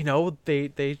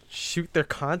they shoot their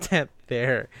content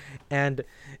there, and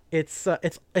it's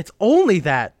only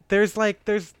that. There's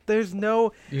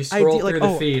no, you scroll through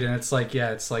the feed and it's like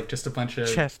just a bunch of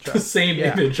the same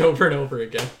image over and over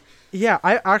again. Yeah,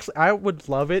 I would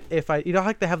love it if like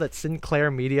they have that Sinclair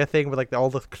Media thing where like all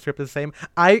the script is the same.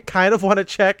 I kind of want to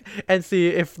check and see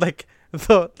if like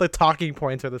the talking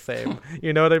points are the same.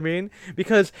 You know what I mean?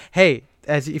 Because hey,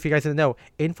 if you guys didn't know,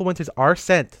 influencers are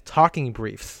sent talking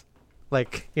briefs,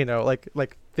 like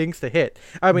like things to hit.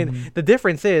 I mean, the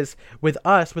difference is with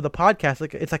us, with a podcast,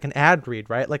 like it's like an ad read,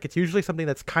 right? Like it's usually something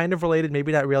that's kind of related,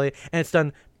 maybe not really, and it's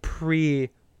done pre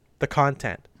the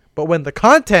content. But when the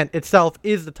content itself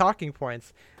is the talking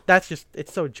points, it's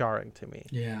so jarring to me.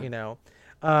 Yeah.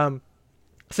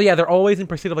 So yeah, they're always in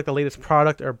pursuit of like the latest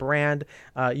product or brand.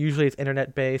 Usually it's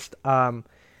internet based.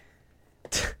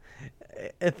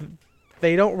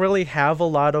 they don't really have a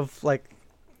lot of like,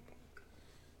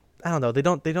 I don't know. They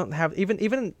don't have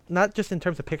even not just in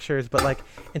terms of pictures, but like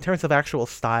in terms of actual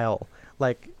style.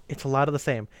 Like it's a lot of the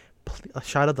same. A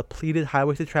shot of the pleated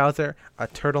high-waisted trouser, a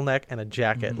turtleneck, and a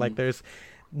jacket. Like there's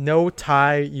no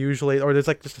tie usually, or there's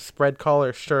like just a spread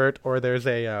collar shirt, or there's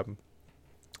a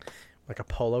like a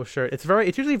polo shirt. It's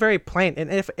usually very plain,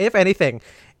 and if anything,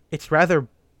 it's rather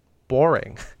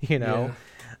boring.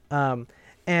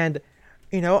 And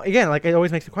again, like it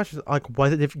always makes the question, like,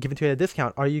 was it given to you at a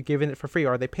discount? Are you giving it for free?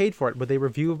 Or are they paid for it? Would they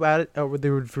review about it? Or would they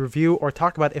review or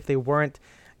talk about it if they weren't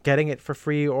getting it for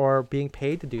free or being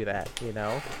paid to do that?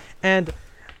 And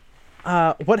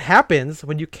what happens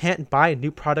when you can't buy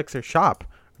new products or shop,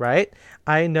 right?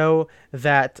 I know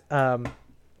that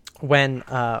when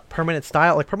Permanent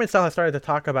Style has started to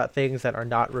talk about things that are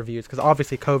not reviews, because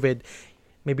obviously COVID,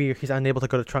 maybe he's unable to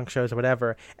go to trunk shows or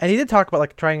whatever. And he did talk about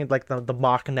like trying like the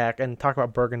mock neck and talk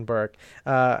about Bergenberg.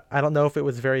 I don't know if it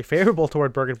was very favorable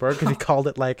toward Bergenberg because he called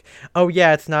it like, oh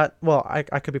yeah, it's not, well, I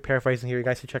could be paraphrasing here. You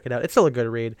guys should check it out. It's still a good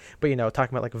read, but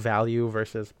talking about like value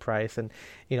versus price. And,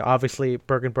 obviously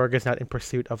Bergenberg is not in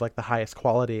pursuit of like the highest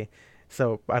quality.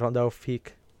 So I don't know if he,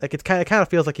 like, it kind of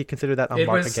feels like he considered that a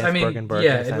mark against Bergenberg.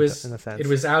 Yeah, in a sense. It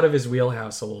was out of his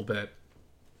wheelhouse a little bit.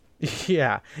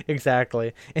 Yeah,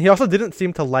 exactly. And he also didn't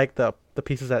seem to like the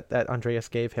pieces that Andreas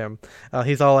gave him.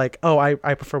 He's all like, oh, I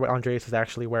prefer what Andreas is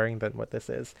actually wearing than what this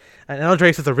is. And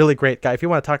Andreas is a really great guy. If you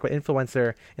want to talk about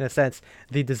influencer, in a sense,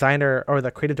 the designer or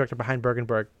the creative director behind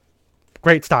Bergenberg,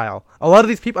 great style. A lot of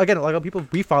these people, again, a lot of people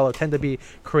we follow tend to be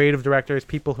creative directors,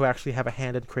 people who actually have a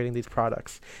hand in creating these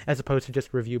products, as opposed to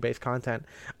just review-based content.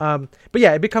 But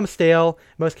yeah, it becomes stale.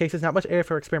 In most cases, not much area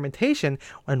for experimentation.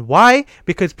 And why?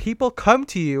 Because people come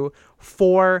to you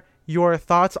for your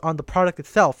thoughts on the product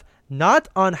itself, not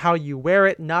on how you wear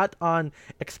it, not on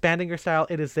expanding your style.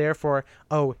 It is there for,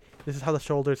 oh, this is how the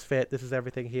shoulders fit. This is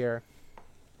everything here.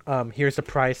 Here's the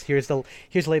price. Here's the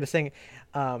latest thing.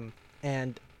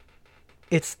 And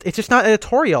it's just not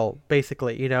editorial,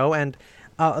 basically, and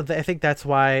I think that's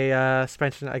why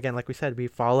Spencer, again, like we said, we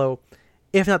follow,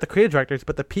 if not the creative directors,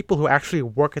 but the people who actually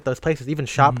work at those places, even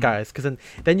shop guys, because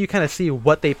then you kind of see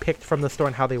what they picked from the store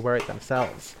and how they wear it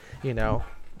themselves,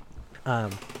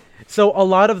 So a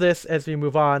lot of this, as we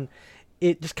move on,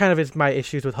 it just kind of is my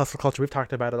issues with hustle culture. We've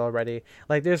talked about it already.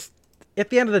 Like, at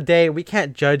the end of the day, we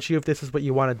can't judge you if this is what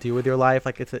you want to do with your life.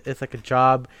 Like, it's like a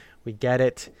job. We get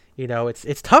it.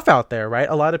 It's tough out there, right?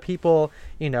 A lot of people,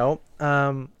 like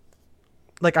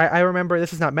I remember,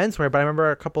 this is not menswear, but I remember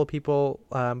a couple of people,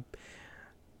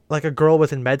 like a girl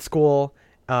was in med school.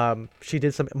 She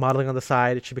did some modeling on the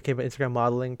side. She became an Instagram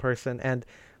modeling person. And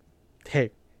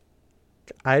hey,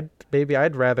 I'd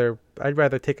rather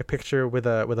take a picture with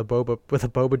a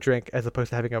boba drink as opposed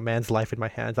to having a man's life in my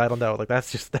hands. I don't know. Like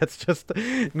that's just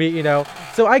me,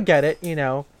 So I get it,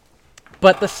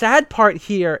 But the sad part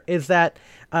here is that,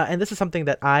 and this is something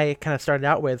that I kind of started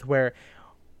out with, where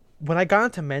when I got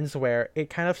into menswear, it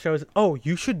kind of shows, oh,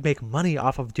 you should make money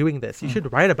off of doing this. You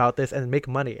should write about this and make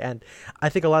money. And I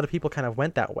think a lot of people kind of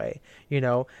went that way,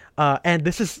 And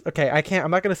this is, okay, I'm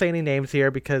not going to say any names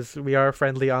here because we are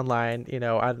friendly online.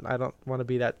 I don't want to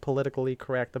be that politically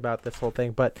correct about this whole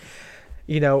thing. But,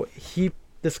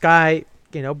 this guy,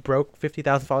 broke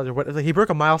 50,000 followers or what? He broke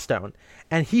a milestone.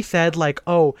 And he said, like,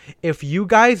 oh, if you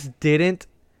guys didn't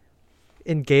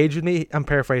engage with me, I'm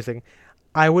paraphrasing,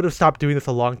 I would have stopped doing this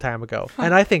a long time ago.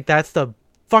 And I think that's the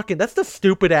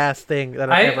stupid ass thing that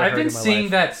I've ever heard in my life. I've been seeing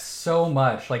that so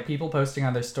much. Like, people posting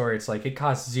on their story, it's like, it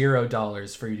costs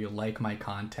 $0 for you to like my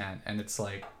content. And it's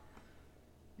like,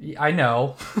 I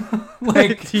know.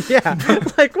 Like, yeah.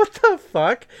 Like, what the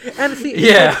fuck? And see,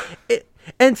 yeah.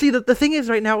 And see, the thing is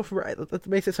right now, that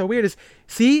makes it so weird is,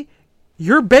 see,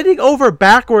 you're bending over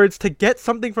backwards to get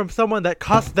something from someone that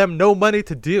costs them no money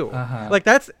to do. Like,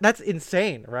 that's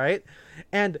insane, right?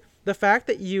 And the fact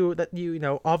that you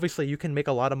obviously you can make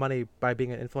a lot of money by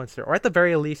being an influencer, or at the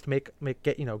very least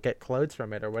get clothes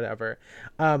from it or whatever.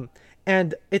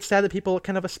 And it's sad that people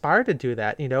kind of aspire to do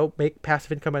that, make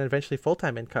passive income and eventually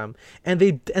full-time income. And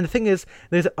the thing is,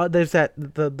 there's that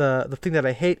the thing that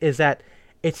I hate is that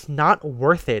it's not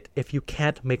worth it if you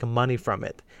can't make money from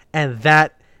it. And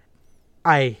that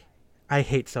I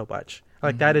hate so much.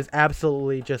 Like, that is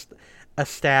absolutely just a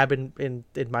stab in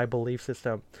my belief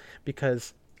system,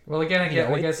 because, well, again,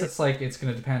 I guess it's like, it's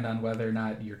going to depend on whether or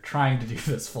not you're trying to do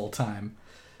this full time.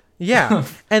 Yeah.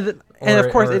 and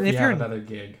of course, or if you you're have another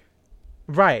gig.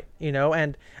 Right,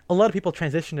 and a lot of people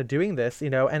transition to doing this,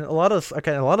 and a lot of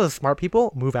the smart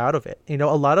people move out of it. A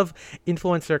lot of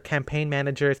influencer campaign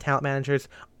managers, talent managers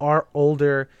are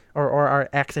older or are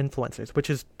ex-influencers, which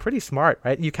is pretty smart,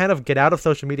 right? You kind of get out of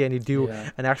social media and you do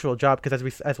an actual job,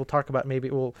 because as we'll talk about, maybe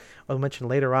we'll mention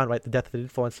later on, right? The death of the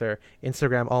influencer,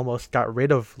 Instagram almost got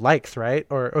rid of likes, right?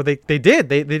 Or they did.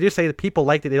 They just say that people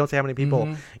liked it. They don't say how many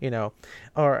people,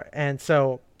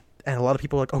 and a lot of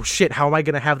people are like, oh shit, how am I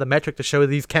going to have the metric to show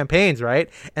these campaigns, right?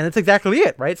 And that's exactly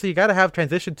it, right? So you got to have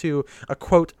transition to a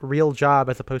quote real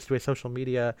job as opposed to a social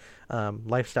media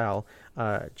lifestyle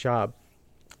job.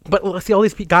 But let's see, all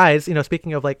these guys,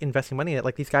 speaking of like investing money in it,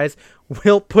 like these guys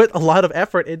will put a lot of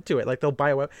effort into it. Like they'll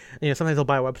buy sometimes they'll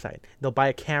buy a website, they'll buy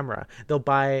a camera, they'll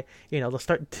buy, they'll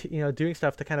start, doing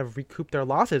stuff to kind of recoup their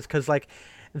losses, because like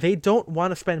they don't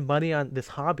want to spend money on this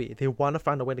hobby. They want to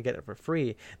find a way to get it for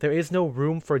free. There is no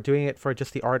room for doing it for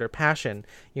just the art or passion,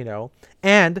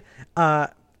 and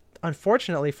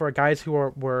unfortunately for guys who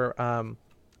were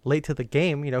late to the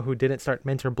game, who didn't start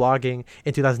mentor blogging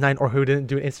in 2009 or who didn't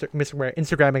do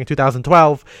Instagramming in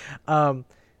 2012, a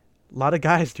lot of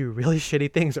guys do really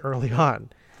shitty things early on.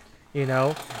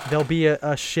 There'll be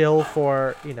a shill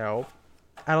for,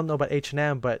 I don't know about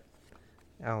H&M, but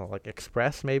I don't know, like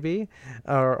Express maybe,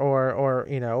 or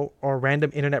random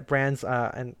internet brands.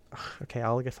 And okay,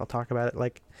 I guess I'll talk about it.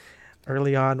 Like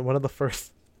early on, one of the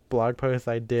first blog posts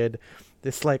I did,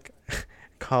 this like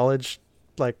college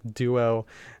like duo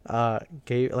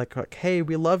gave like, hey,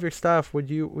 we love your stuff.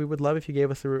 We would love if you gave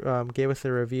us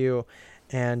a review,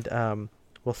 and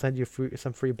we'll send you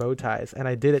some free bow ties. And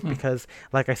I did it because,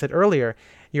 like I said earlier,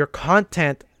 your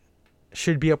content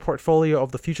should be a portfolio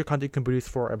of the future content you can produce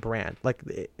for a brand.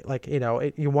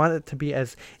 You want it to be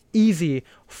as easy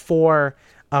for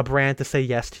a brand to say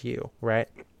yes to you, right?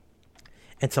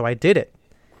 And so I did it.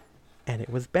 And it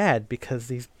was bad because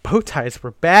these bow ties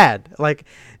were bad. Like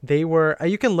they were,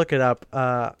 you can look it up.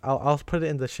 I'll put it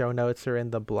in the show notes or in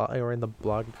the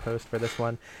blog post for this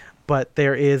one. But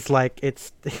there is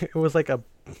it was like a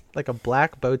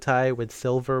black bow tie with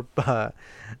silver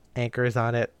anchors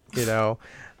on it. There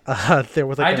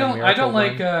was like I don't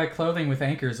like clothing with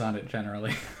anchors on it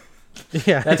generally.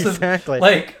 Yeah, exactly.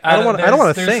 I don't want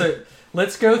to sing.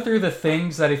 Let's go through the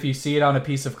things that if you see it on a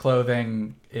piece of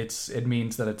clothing, it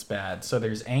means that it's bad. So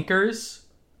there's anchors,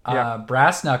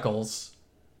 brass knuckles,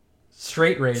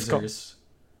 straight razors.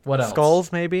 What else?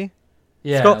 Skulls, maybe.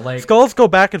 Yeah, skulls go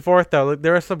back and forth though. Like,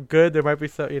 there are some good. There might be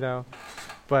some,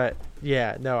 but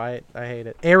yeah, no, I hate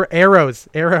it. Arrows,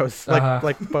 shout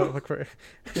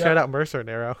out Mercer and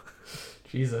Arrow.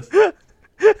 Jesus.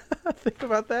 Think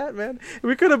about that, man.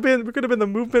 We could have been the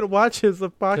movement watches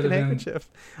of pocket handkerchief.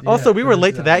 Also, we were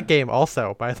late to that game.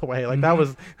 Also, by the way, that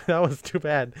was too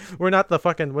bad. We're not the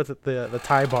fucking the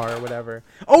tie bar or whatever.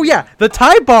 Oh yeah, the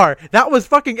tie bar that was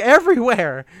fucking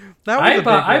everywhere. I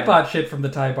bought shit from the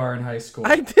tie bar in high school.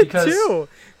 I did too.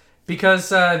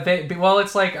 Because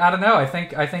it's like, I don't know. I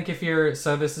think if you're,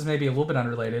 so this is maybe a little bit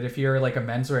unrelated. If you're like a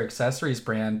menswear accessories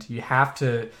brand, you have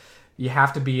to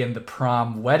be in the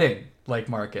prom wedding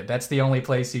market. That's the only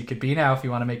place you could be now if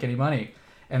you want to make any money.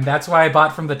 And that's why I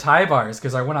bought from the tie bars,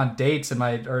 because I went on dates and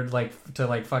I went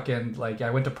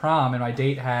to prom and my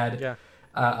date had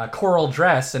a coral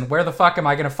dress, and where the fuck am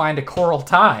I going to find a coral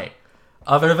tie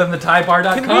other than the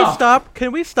tiebar.com?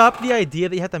 Can we stop the idea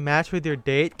that you have to match with your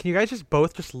date? Can you guys just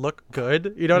both look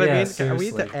good? You know what I mean?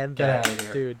 Seriously. We need to end that,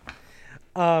 dude.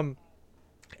 And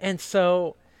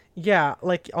so yeah,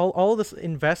 all this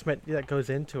investment that goes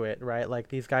into it, right? Like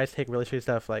these guys take really shitty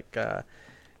stuff,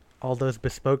 all those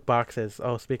bespoke boxes.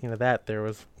 Oh, speaking of that, there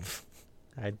was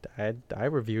I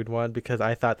reviewed one because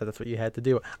I thought that's what you had to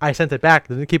do. I sent it back,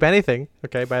 didn't keep anything.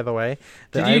 Okay, by the way.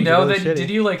 Did you know that? Shitty. Did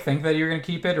you think that you were gonna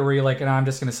keep it, or were you like, no, I'm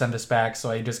just gonna send this back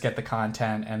so I just get the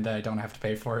content and I don't have to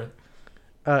pay for it?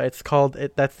 It's called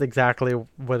it. That's exactly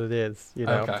what it is.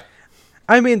 Okay.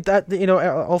 I mean that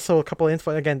also a couple of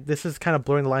info. Again, this is kind of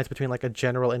blurring the lines between a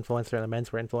general influencer and a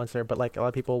menswear influencer. But a lot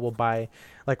of people will buy,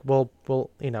 will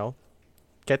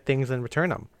get things and return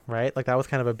them, right? That was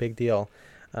kind of a big deal,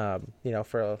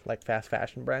 for fast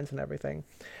fashion brands and everything.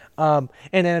 And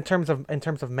then in terms of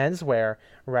menswear,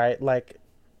 right?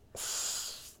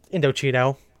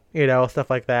 Indochino, stuff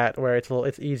like that, where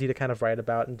it's easy to kind of write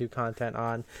about and do content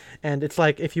on. And it's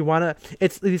if you want to,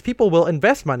 these people will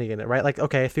invest money in it, right?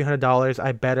 Okay, $300,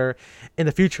 I better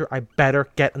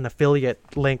get an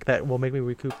affiliate link that will make me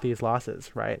recoup these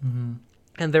losses, right? Mm-hmm.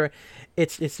 And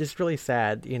it's just really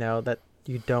sad, that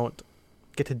you don't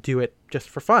get to do it just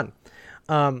for fun.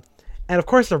 And of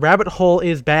course the rabbit hole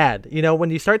is bad. When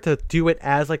you start to do it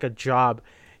as a job,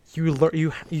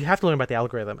 you have to learn about the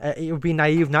algorithm. It would be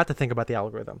naive not to think about the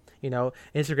algorithm.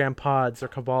 Instagram pods or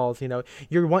cabals.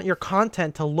 You want your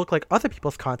content to look like other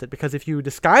people's content, because if you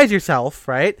disguise yourself,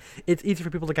 right, it's easy for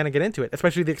people to kind of get into it,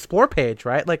 especially the explore page,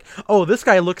 right? Like, oh, this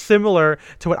guy looks similar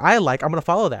to what I like, I'm gonna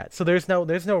follow that. So there's no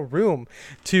room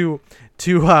to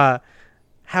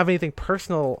have anything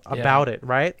personal about it,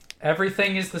 right?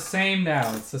 Everything is the same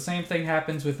now. It's the same thing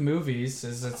happens with movies.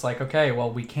 It's like, okay,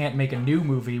 well, we can't make a new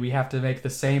movie. We have to make the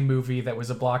same movie that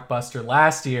was a blockbuster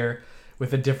last year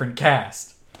with a different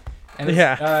cast. And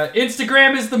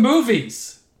Instagram is the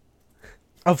movies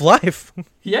of life.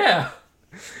 Yeah.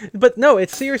 But no, it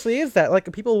seriously is that.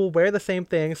 Like, people will wear the same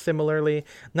thing similarly.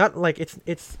 Not like it's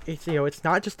it's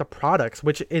not just the products,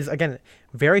 which is, again,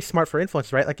 very smart for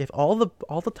influencers, right? Like, if all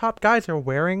the top guys are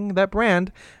wearing that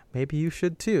brand, maybe you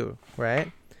should too,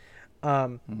 right?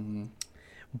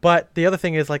 But the other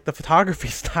thing is, like, the photography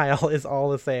style is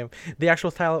all the same. The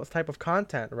actual type of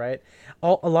content, right?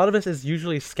 A lot of this is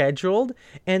usually scheduled,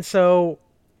 and so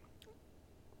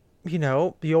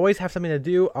you always have something to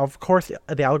do. Of course,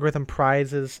 the algorithm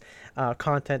prizes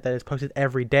content that is posted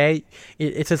every day.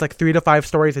 It says like 3 to 5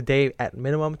 stories a day at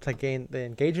minimum to gain the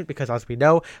engagement, because, as we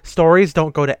know, stories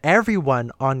don't go to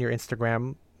everyone on your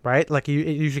Instagram, right? Like, it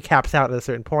usually caps out at a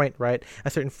certain point, right? A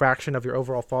certain fraction of your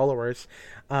overall followers.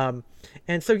 And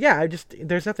so, yeah,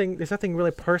 there's nothing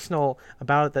really personal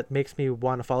about it that makes me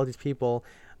want to follow these people,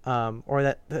 or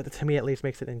that to me at least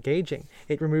makes it engaging.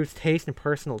 It removes taste and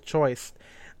personal choice.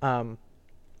 And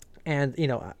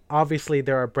obviously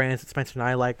there are brands that Spencer and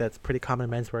I like that's pretty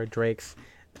common in menswear: Drake's,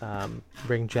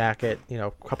 Ring Jacket,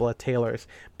 a couple of Taylors.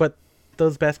 But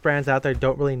those best brands out there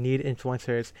don't really need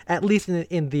influencers, at least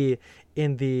in the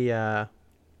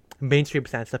mainstream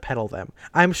sense, to peddle them.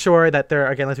 I'm sure that there,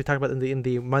 again, as we talked about in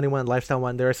the money one, lifestyle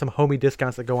one, there are some homie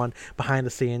discounts that go on behind the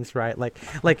scenes, right? Like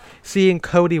seeing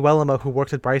Cody Wellamo, who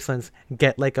works at Bryceland's,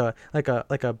 get like a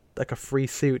free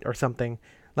suit or something.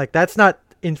 Like, that's not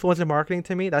influencer marketing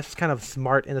to me. That's just kind of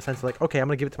smart in the sense of, like, okay, I'm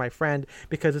gonna give it to my friend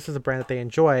because this is a brand that they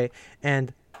enjoy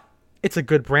and it's a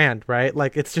good brand, right?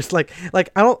 Like, it's just like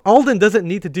Alden doesn't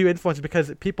need to do influencers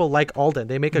because people like Alden.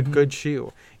 They make a good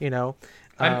shoe,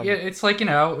 It's like,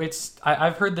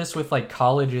 I've heard this with like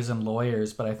colleges and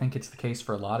lawyers, but I think it's the case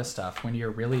for a lot of stuff. When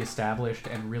you're really established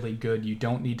and really good, you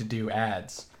don't need to do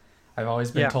ads. I've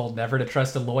always been told never to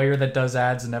trust a lawyer that does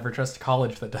ads and never trust a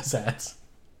college that does ads.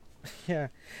 Yeah,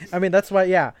 I mean, that's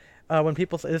why. When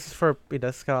people say, this is for,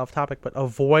 this is kind of off topic, but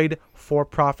avoid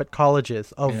for-profit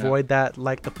colleges. Avoid that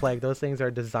like the plague. Those things are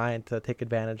designed to take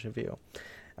advantage of you,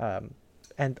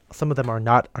 and some of them are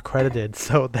not accredited.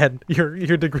 So then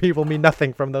your degree will mean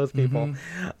nothing from those people.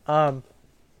 But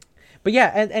yeah,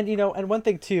 and one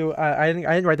thing too, I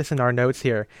didn't write this in our notes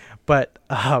here, but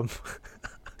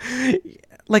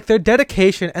like, their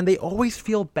dedication, and they always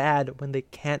feel bad when they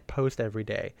can't post every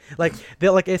day. Like,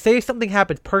 they'll, like, say something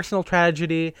happens, personal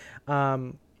tragedy,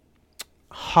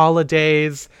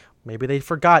 holidays, maybe they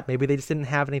forgot, maybe they just didn't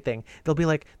have anything. They'll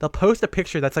post a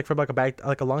picture that's like from like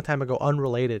a long time ago,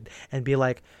 unrelated, and be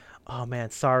like, oh man,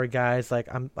 sorry guys, like,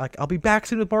 I'll be back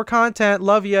soon with more content,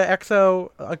 love ya, XO,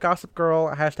 Gossip Girl,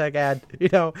 #ad,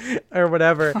 or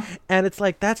whatever. And it's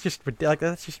like, that's just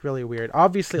really weird.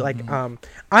 Obviously, like,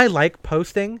 I like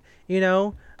posting, I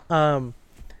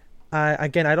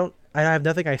have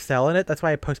nothing I sell in it. That's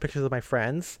why I post pictures of my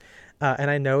friends,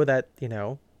 and I know that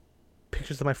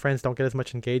pictures of my friends don't get as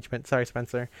much engagement, sorry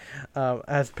Spencer,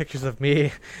 as pictures of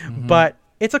me. But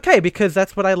it's okay, because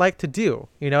that's what I like to do.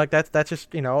 Like, that's just,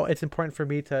 it's important for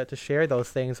me to share those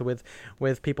things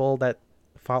with people that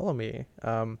follow me.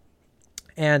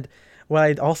 And what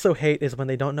I also hate is when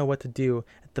they don't know what to do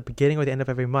at the beginning or the end of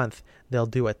every month. They'll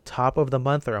do a top of the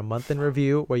month or a month in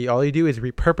review where all you do is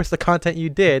repurpose the content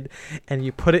you did and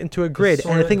you put it into a grid.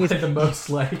 And the thing is, the most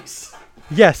likes.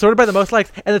 Yeah, sorted by the most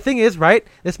likes. And the thing is, right,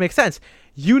 this makes sense.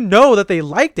 That they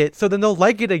liked it, so then they'll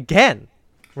like it again,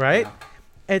 right? Yeah.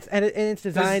 It's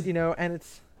designed, and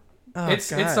it's.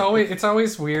 It's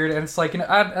always weird, and it's like,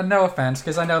 no offense,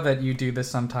 because I know that you do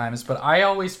this sometimes, but I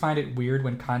always find it weird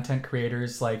when content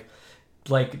creators like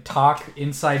talk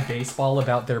inside baseball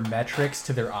about their metrics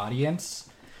to their audience.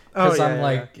 Because I'm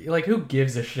like, who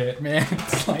gives a shit, man?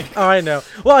 It's like, oh, I know.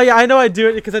 Well, yeah, I know I do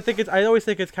it because I always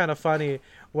think it's kind of funny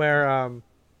where,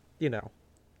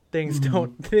 things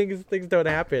don't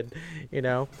happen,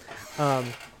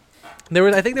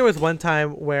 I think there was one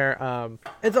time where,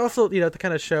 it's also, to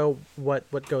kind of show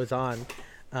what goes on,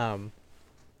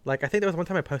 Like I think there was one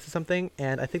time I posted something,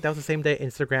 and I think that was the same day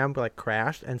Instagram like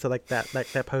crashed, and so like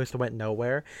that post went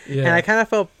nowhere. Yeah. And I kind of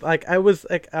felt like I was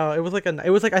like it was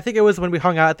like I think it was when we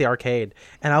hung out at the arcade,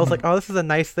 and I was like, oh, this is a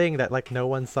nice thing that like no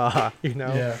one saw, you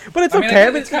know. Yeah. But it's I mean,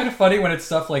 okay. It's kind of funny when it's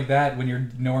stuff like that when you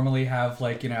normally have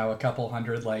like, you know, a couple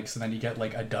hundred likes and then you get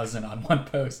like a dozen on one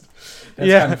post.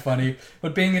 That's kind of funny.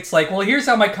 But it's like, well, here's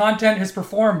how my content has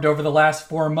performed over the last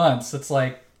 4 months. It's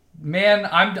like, man,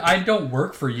 I don't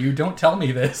work for you. Don't tell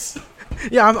me this.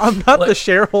 Yeah, I'm not the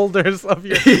shareholders of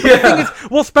your... Yeah. The thing is,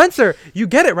 well, Spencer, you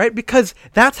get it, right? Because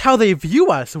that's how they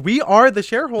view us. We are the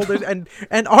shareholders,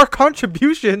 and our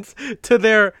contributions to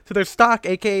their stock,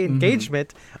 aka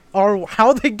engagement, are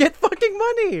how they get fucking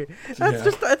money.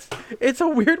 It's a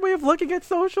weird way of looking at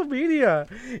social media,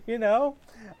 you know?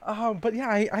 But yeah,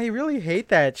 I really hate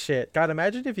that shit. God,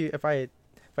 imagine if I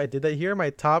did that. Here are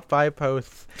my top 5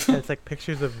 posts, and it's like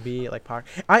pictures of me like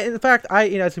in fact,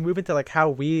 you know, as we move into like how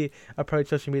we approach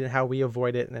social media and how we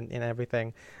avoid it and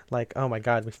everything, like, oh my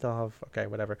god, we still have, okay,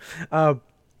 whatever.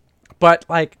 But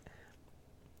like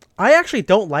I actually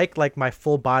don't like my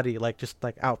full body like just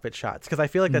like outfit shots, because I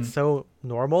feel like that's so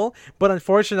normal. But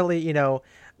unfortunately, you know,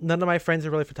 none of my friends are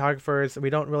really photographers.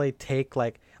 We don't really take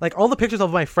like all the pictures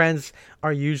of my friends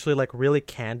are usually like really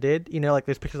candid, you know, like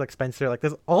there's pictures like Spencer, like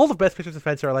there's all the best pictures of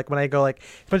Spencer are like when I go like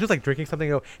Spencer's like drinking something,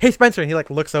 I go, hey Spencer, and he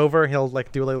like looks over and he'll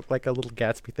like do like a little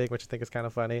Gatsby thing, which I think is kind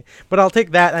of funny. But I'll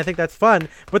take that and I think that's fun.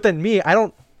 But then me,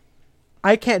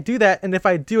 I can't do that, and if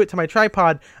I do it to my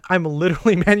tripod, I'm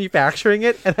literally manufacturing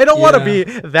it, and I don't want to be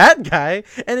that guy.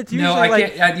 And it's usually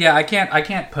I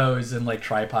can't pose in like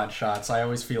tripod shots. I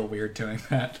always feel weird doing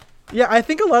that. Yeah, I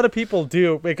think a lot of people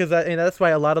do, because that's why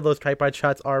a lot of those tripod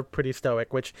shots are pretty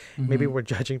stoic, which maybe we're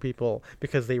judging people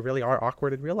because they really are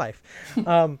awkward in real life.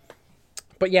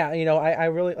 But yeah, you know, I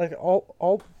really like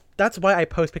all. That's why I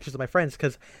post pictures of my friends,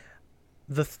 because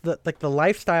the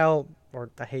lifestyle, or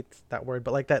I hate that word,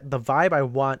 but like the vibe I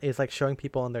want is like showing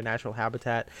people in their natural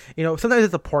habitat. You know, sometimes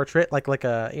it's a portrait, like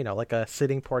a, you know, like a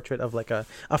sitting portrait of like an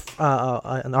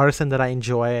artisan that I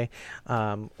enjoy,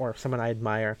 or someone I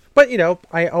admire. But you know,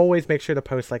 I always make sure to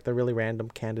post like the really random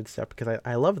candid stuff, because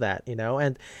I love that, you know.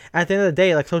 And at the end of the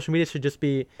day, like social media should just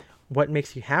be what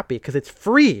makes you happy, because it's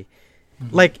free.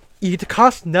 Like it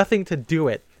costs nothing to do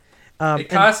it. It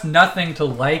costs nothing to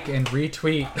like and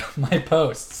retweet my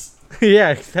posts. Yeah,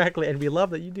 exactly, and we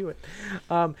love that you do it.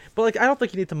 But like, I don't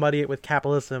think you need to muddy it with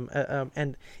capitalism,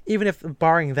 and even if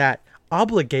barring that,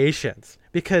 obligations,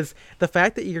 because the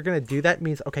fact that you're going to do that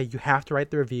means, okay, you have to write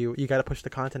the review, you got to push the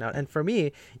content out. And for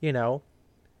me, you know,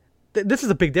 this is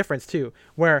a big difference too,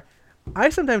 where I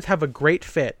sometimes have a great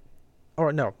fit,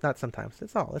 or no, not sometimes,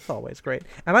 it's always great,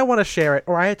 and I want to share it,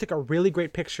 or I took a really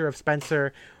great picture of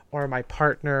Spencer or my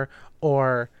partner,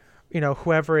 or you know,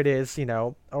 whoever it is, you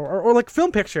know, or like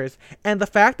film pictures, and the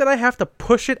fact that I have to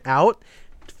push it out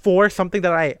for something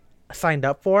that I signed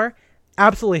up for,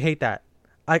 absolutely hate that.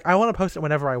 Like, I want to post it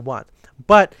whenever I want,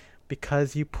 but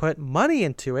because you put money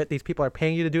into it, these people are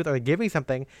paying you to do it, they're giving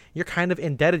something, you're kind of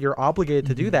indebted, you're obligated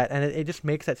to do that, and it just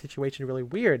makes that situation really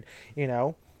weird, you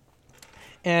know.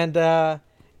 And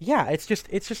yeah, it's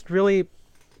just really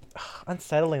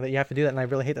unsettling that you have to do that, and I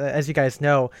really hate that. As you guys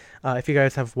know, if you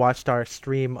guys have watched our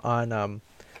stream on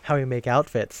how we make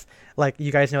outfits, like,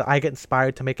 you guys know I get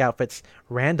inspired to make outfits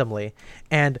randomly,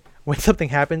 and when something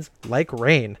happens like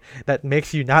rain that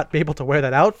makes you not be able to wear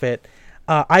that outfit,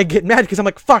 I get mad, because I'm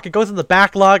like, fuck, it goes in the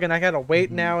backlog and I gotta wait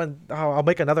now, and I'll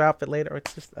make another outfit later.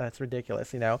 It's just it's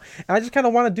ridiculous, you know. And I just kind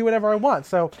of want to do whatever I want,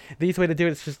 so the easy way to do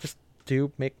it is just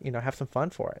have some fun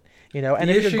for it, you know. And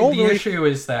the issue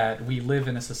is that we live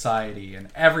in a society and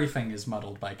everything is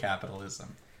muddled by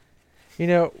capitalism. You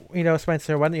know,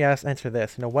 Spencer, why don't you answer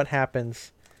this? You know, what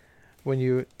happens when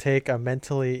you take a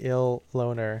mentally ill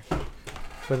loner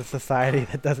with a society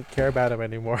that doesn't care about him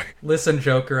anymore? Listen,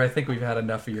 Joker, I think we've had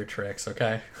enough of your tricks,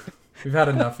 okay? We've had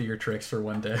enough of your tricks for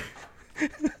one day.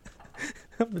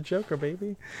 I'm the Joker,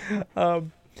 baby.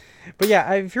 But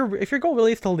yeah, if your goal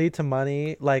really is to lead to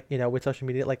money, like, you know, with social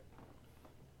media, like,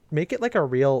 make it like a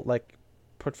real like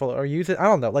portfolio, or use it. I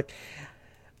don't know, like,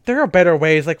 there are better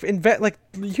ways. Like, use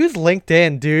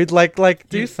LinkedIn, dude. Like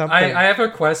do something. I have a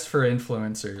quest for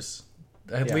influencers.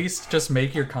 At least just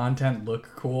make your content look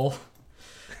cool.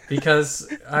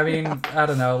 Because, I mean, I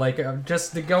don't know, like,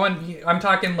 just I'm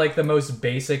talking like the most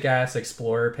basic ass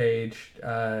Explorer page,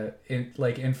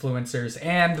 like influencers,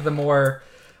 and the more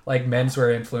like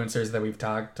menswear influencers that we've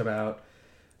talked about.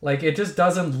 Like, it just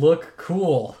doesn't look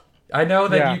cool. I know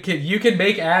that you can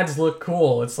make ads look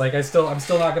cool. It's like I'm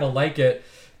still not gonna like it,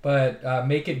 but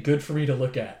make it good for me to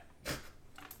look at.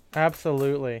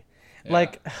 Absolutely. Yeah.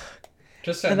 Like,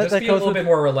 Just and be a little bit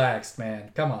more relaxed,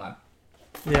 man. Come on.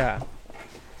 Yeah,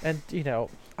 and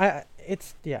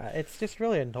it's just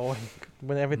really annoying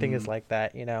when everything is like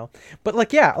that, But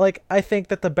like, yeah, like I think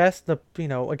that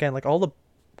again, like all the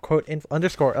quote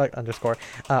underscore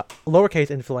lowercase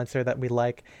influencer that we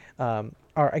like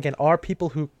are people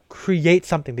who create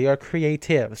something. They are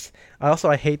creatives.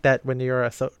 I hate that when you're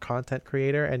a content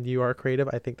creator and you are creative.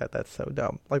 I think that that's so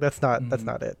dumb. Like that's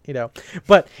not it,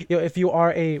 But if you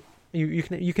are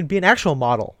you can be an actual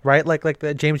model, right? Like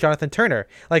the James Jonathan Turner.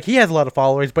 Like he has a lot of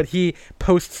followers, but he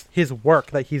posts his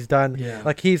work that he's done. Yeah.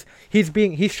 Like he's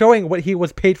showing what he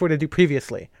was paid for to do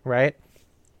previously, right?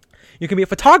 You can be a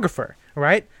photographer,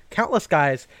 right? Countless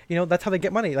guys, that's how they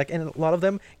get money. Like, and a lot of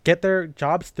them get their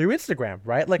jobs through Instagram,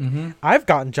 right? Like, I've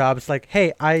gotten jobs like,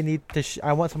 hey, I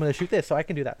want someone to shoot this, so I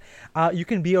can do that. You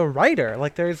can be a writer.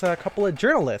 Like, there's a couple of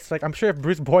journalists. Like, I'm sure if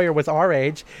Bruce Boyer was our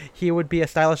age, he would be a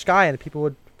stylish guy, and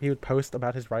he would post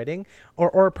about his writing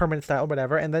or permanent style or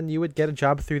whatever, and then you would get a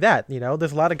job through that.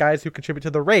 There's a lot of guys who contribute to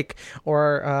The Rake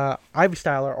or Ivy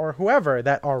Styler or whoever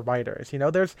that are writers.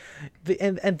 There's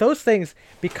and those things,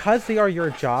 because they are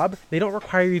your job, they don't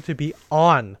require you to be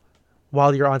on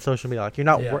while you're on social media. Like you're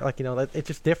not it's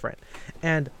just different,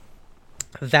 and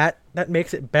that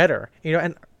makes it better.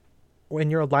 And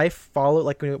when your life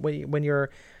when your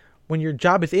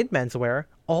job is in menswear,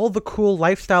 all the cool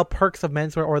lifestyle perks of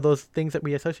menswear or those things that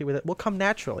we associate with it will come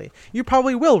naturally. You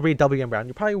probably will read W.M. Brown.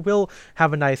 You probably will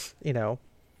have a nice,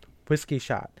 whiskey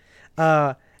shot.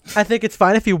 I think it's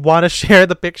fine if you want to share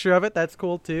the picture of it. That's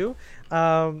cool too.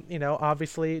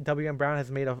 Obviously W.M. Brown has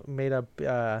made it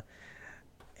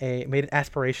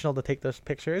aspirational to take those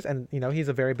pictures, and he's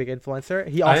a very big influencer.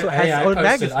 He also has his own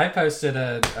magazine. I posted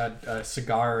a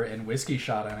cigar and whiskey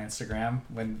shot on Instagram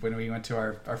when we went to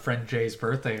our friend Jay's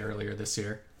birthday earlier this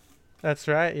year. That's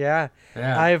right. Yeah.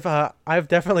 I've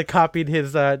definitely copied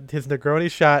his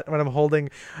Negroni shot when I'm holding,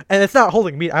 and it's not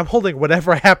holding meat. I'm holding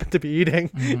whatever I happen to be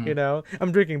eating.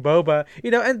 I'm drinking boba.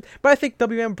 But I think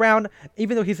W.M. Brown,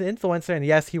 even though he's an influencer and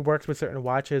yes, he works with certain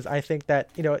watches, I think that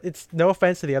it's no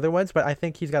offense to the other ones, but I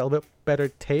think he's got a little bit better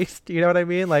taste. You know what I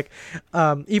mean? Like,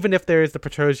 even if there is the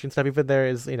Petrosian stuff, even there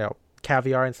is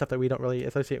caviar and stuff that we don't really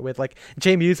associate with. Like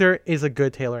J. Muser is a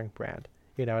good tailoring brand.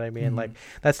 You know what I mean? Like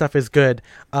that stuff is good.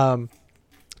 What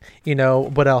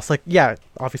else? Like, yeah,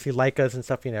 obviously Leicas and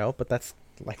stuff, but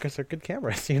Leicas are good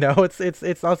cameras,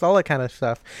 it's all that kind of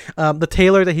stuff. The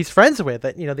tailor that he's friends with,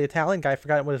 that, the Italian guy, I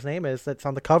forgot what his name is, that's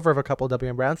on the cover of a couple of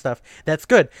W.M. Brown stuff. That's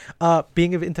good.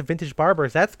 Being into vintage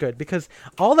barbers, that's good, because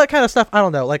all that kind of stuff, I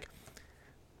don't know, like,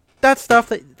 that stuff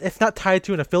that it's not tied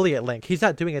to an affiliate link. He's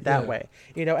not doing it that way,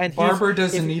 and barber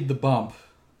doesn't need the bump.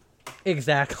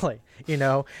 Exactly.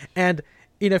 And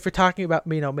if you're talking about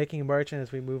making merch, and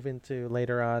as we move into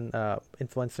later on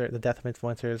the death of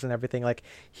influencers and everything, like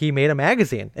he made a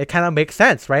magazine. It kind of makes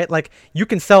sense, right? Like you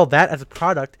can sell that as a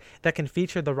product that can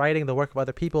feature the writing, the work of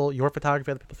other people, your photography,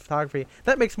 other people's photography.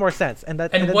 That makes more sense. And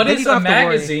what is a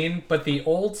magazine but the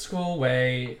old school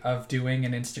way of doing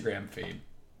an Instagram feed?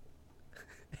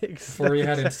 Before you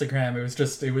had Instagram, it was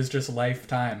just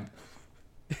Lifetime.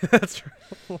 That's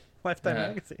right. Lifetime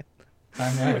magazine.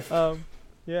 Time Life.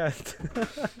 Yeah.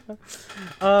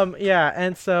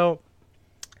 And so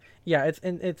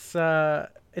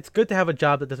it's good to have a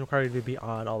job that doesn't require you to be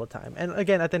on all the time. And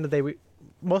again, at the end of the day,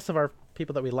 most of our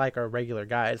people that we like are regular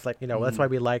guys. Like, that's why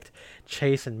we liked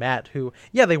Chase and Matt, who,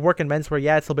 they work in menswear.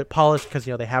 Yeah, it's a little bit polished because,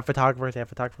 they have photographers, they have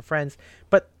photographer friends,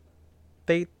 but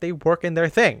they work in their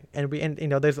thing, and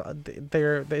there's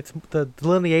it's the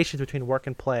delineations between work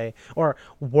and play, or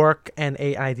work and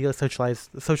a ideally socialized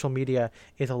social media,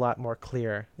 is a lot more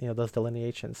clear. Those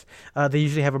delineations. They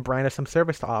usually have a brand or some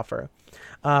service to offer,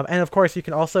 and of course you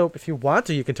can also, if you want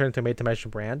to, you can turn into a made-to-measure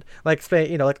brand, like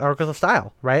like Articles of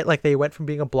Style, right? Like they went from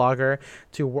being a blogger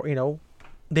to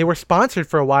they were sponsored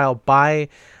for a while by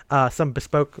some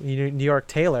bespoke New York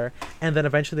tailor, and then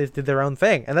eventually they did their own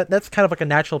thing, and that's kind of like a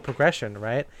natural progression,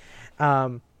 right?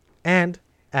 And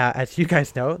as you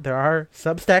guys know, there are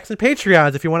Substacks and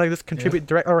Patreons if you want to just contribute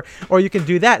direct, or you can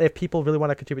do that if people really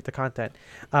want to contribute to content.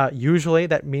 Usually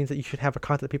that means that you should have a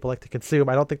content that people like to consume.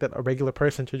 I don't think that a regular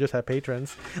person should just have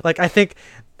patrons. Like, I think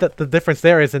that the difference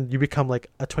there is, and you become like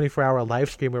a 24-hour live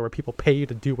streamer where people pay you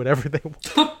to do whatever they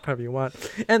want, whatever you want.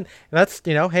 And that's,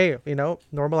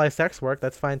 normalize sex work.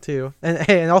 That's fine too.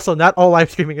 And also not all live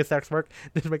streaming is sex work.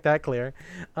 Just make that clear.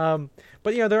 But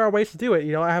there are ways to do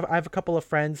it. I have a couple of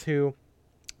friends who,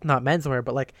 not menswear,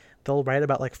 but like they'll write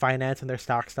about like finance and their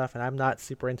stock stuff, and I'm not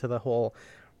super into the whole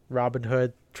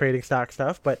Robinhood trading stock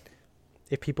stuff, but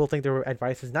if people think their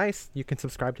advice is nice, you can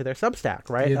subscribe to their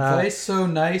Substack, right? The advice so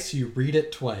nice you read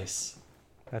it twice.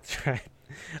 That's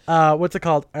right. What's it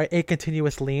called? A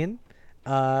continuous lean.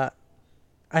 I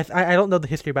don't know the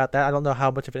history about that. I don't know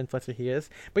how much of an influencer he is.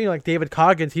 But, like David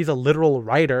Coggins, he's a literal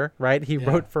writer, right? He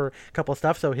wrote for a couple of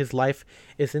stuff, so his life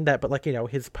is in that. But, like,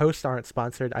 his posts aren't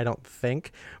sponsored, I don't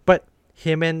think. But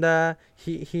him and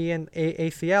he and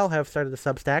ACL have started a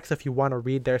Substack, so if you want to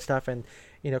read their stuff and,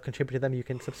 contribute to them, you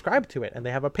can subscribe to it. And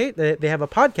they have they have a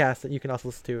podcast that you can also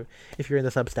listen to if you're in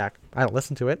the Substack. I don't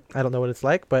listen to it. I don't know what it's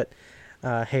like, but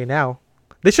hey now.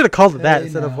 They should have called it that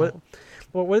instead of what...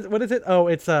 Well, what is it? Oh,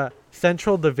 it's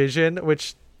Central Division,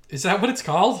 which... Is that what it's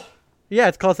called? Yeah,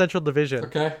 it's called Central Division.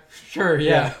 Okay. Sure,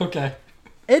 yeah. Okay.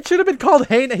 It should have been called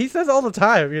Hey... He says all the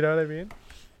time, you know what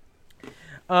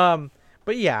I mean?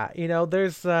 But yeah,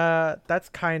 there's... that's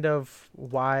kind of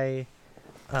why...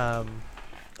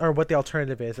 or what the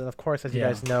alternative is. And of course, as you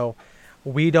guys know,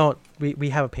 we have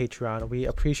a Patreon. We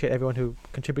appreciate everyone who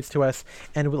contributes to us.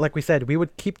 And like we said, we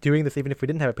would keep doing this even if we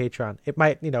didn't have a Patreon. It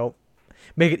might,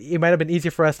 it might have been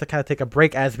easier for us to kind of take a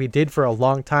break as we did for a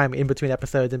long time in between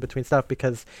episodes, in between stuff,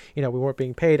 because, we weren't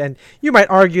being paid. And you might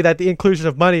argue that the inclusion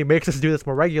of money makes us do this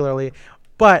more regularly,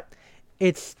 but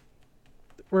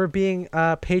we're being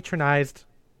patronized.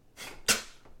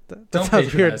 Don't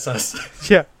patronize us.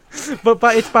 Yeah. But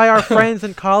it's by our friends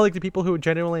and colleagues and people who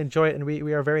genuinely enjoy it. And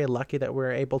we are very lucky that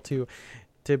we're able to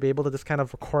be able to just kind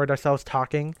of record ourselves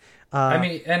talking. I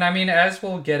mean, as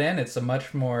we'll get in, it's a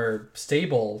much more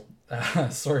stable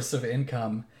source of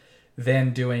income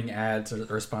than doing ads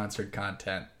or sponsored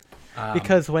content.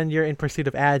 Because when you're in pursuit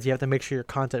of ads, you have to make sure your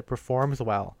content performs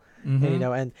well.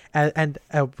 Mm-hmm. And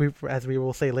as we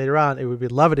will say later on, it would be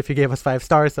love it if you gave us 5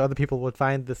 stars so other people would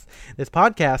find this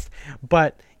podcast.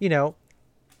 But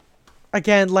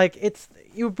again, like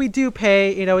we do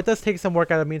pay. It does take some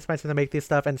work out of me and Spencer to make this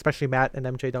stuff, and especially Matt and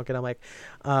MJ don't get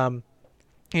them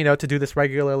to do this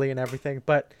regularly and everything.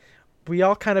 But we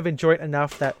all kind of enjoy it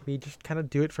enough that we just kind of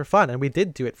do it for fun, and we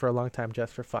did do it for a long time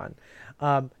just for fun.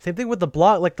 Same thing with the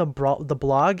blog. Like the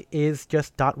blog is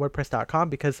just .wordpress.com,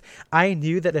 because I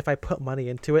knew that if I put money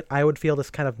into it, I would feel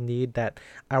this kind of need that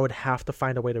I would have to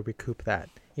find a way to recoup that.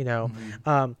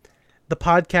 Mm-hmm. The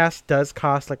podcast does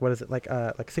cost like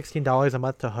 $16 a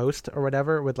month to host or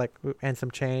whatever, with and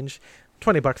some change.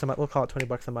 $20 a month. We'll call it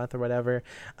 $20 a month or whatever.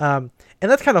 And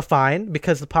that's kind of fine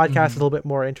because the podcast is a little bit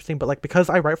more interesting. But because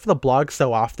I write for the blog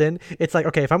so often, it's like,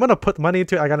 okay, if I'm going to put money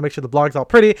into it, I got to make sure the blog's all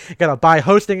pretty. Got to buy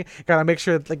hosting. Got to make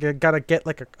sure I got to get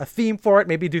a theme for it.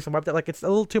 Maybe do some update. It's a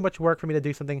little too much work for me to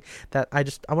do something that I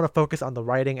want to focus on the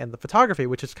writing and the photography,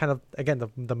 which is kind of, again,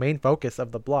 the main focus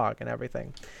of the blog and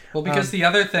everything. Well, because the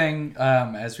other thing,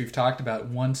 as we've talked about,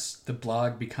 once the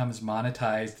blog becomes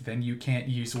monetized, then you can't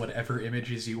use whatever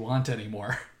images you want anymore.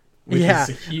 Which is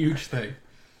a huge thing.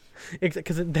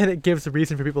 Because then it gives a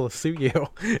reason for people to sue you.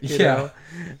 You know?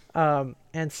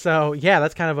 And so,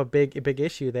 that's kind of a big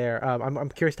issue there. I'm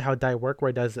curious to how Die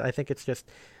Workwear does it. I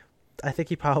think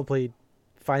he probably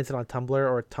finds it on Tumblr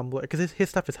or Tumblr, because his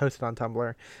stuff is hosted on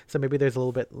Tumblr, so maybe there's a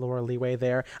little bit more leeway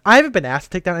there. I haven't been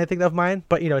asked to take down anything of mine,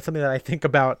 but it's something that I think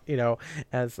about,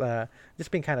 as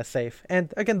just being kind of safe.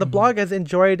 And again, the blog has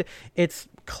enjoyed its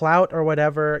clout or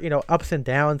whatever, ups and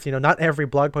downs. Not every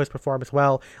blog post performs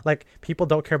well. Like, people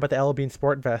don't care about the L Bean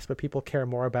sport vest, but people care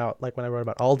more about, like, when I wrote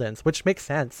about Alden's, which makes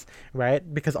sense,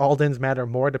 right? Because Alden's matter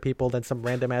more to people than some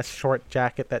random ass short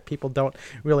jacket that people don't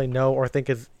really know or think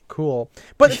is cool.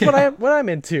 But it's what I'm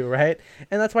into, right?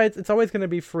 And that's why it's always going to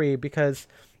be free, because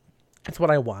it's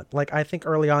what I want. Like, I think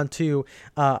early on too,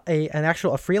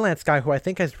 a freelance guy who I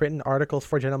think has written articles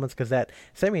for Gentleman's Gazette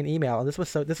sent me an email, and this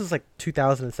was like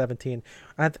 2017.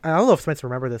 I don't know if Spencer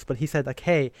remember this, but he said, like,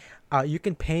 hey, you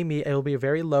can pay me. It will be a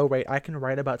very low rate. I can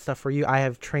write about stuff for you. I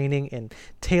have training in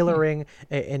tailoring,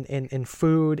 in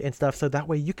food and stuff, so that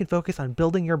way you can focus on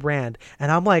building your brand. And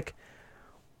I'm like,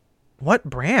 what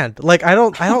brand? Like, I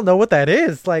don't know what that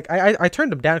is. Like, I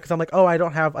turned him down because I'm like, I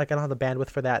don't have the bandwidth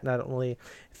for that, and I don't really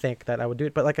think that I would do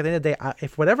it. But like, at the end of the day,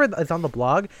 if whatever is on the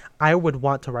blog, I would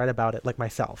want to write about it, like,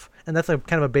 myself. And that's kind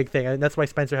of a big thing. And that's why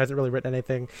Spencer hasn't really written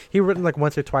anything. He written like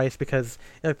once or twice because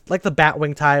like the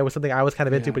Batwing tie was something I was kind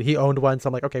of into, but he owned one, so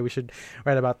I'm like, okay, we should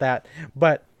write about that.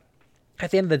 But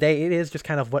at the end of the day, it is just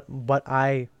kind of what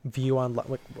I view on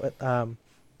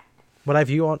what I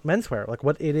view on menswear, like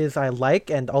what it is I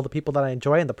like, and all the people that I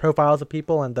enjoy, and the profiles of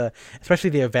people, and especially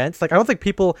the events. Like, I don't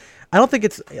think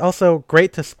it's also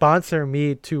great to sponsor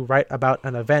me to write about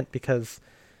an event, because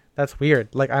that's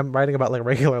weird. Like, I'm writing about like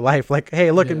regular life. Like,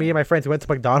 hey, look at me and my friends who went to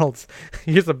McDonald's.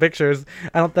 Here's some pictures.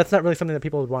 That's not really something that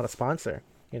people would want to sponsor,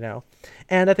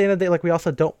 And at the end of the day, like, we also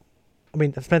don't. I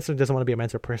mean, Spencer doesn't want to be a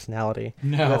menswear personality.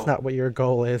 No, that's not what your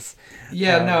goal is.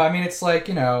 Yeah, no. I mean, it's like,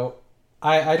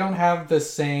 I don't have the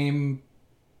same,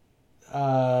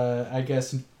 I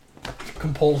guess,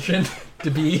 compulsion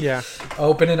to be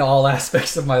open in all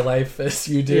aspects of my life as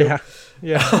you do.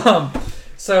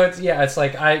 So it's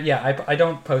like I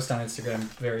don't post on Instagram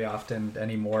very often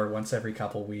anymore, once every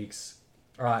couple weeks,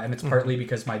 and it's partly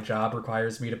because my job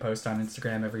requires me to post on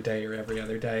Instagram every day or every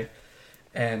other day,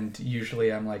 and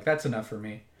usually I'm like, that's enough for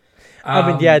me. I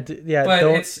mean, but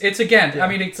it's again. I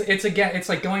mean, it's again. It's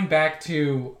like going back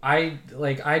to I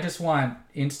just want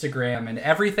Instagram and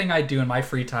everything I do in my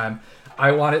free time.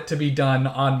 I want it to be done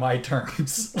on my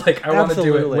terms. Like I want to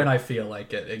do it when I feel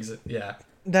like it. Yeah.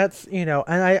 That's, and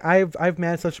I've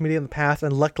managed social media in the past,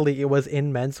 and luckily it was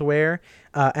in menswear,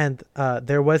 and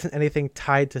there wasn't anything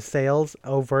tied to sales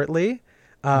overtly,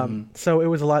 so it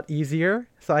was a lot easier.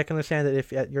 So I can understand that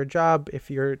if at your job, if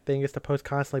your thing is to post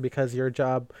constantly because your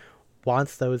job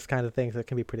wants those kind of things, it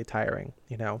can be pretty tiring,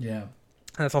 Yeah. And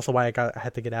that's also why I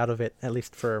had to get out of it, at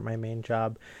least for my main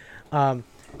job. And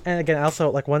again,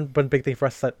 also like one big thing for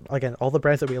us is that, again, all the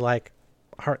brands that we like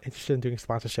aren't interested in doing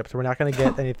sponsorships. We're not going to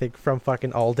get anything from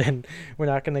fucking Alden. We're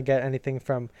not going to get anything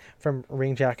from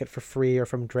Ring Jacket for free or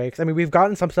from Drake's. I mean, we've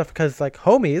gotten some stuff because like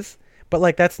homies, but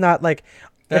like that's not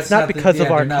because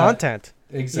of our content.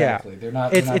 Exactly. Yeah.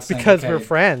 It's because we're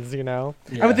friends, I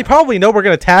mean, they probably know we're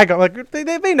going to tag them. Like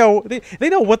they know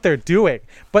what they're doing,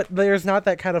 but there's not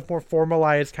that kind of more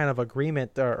formalized kind of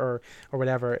agreement or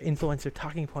whatever, influencer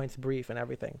talking points brief and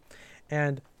everything.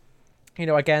 And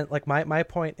again, like my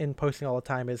point in posting all the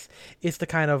time is to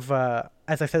kind of,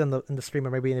 as I said in the stream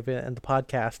or maybe even in the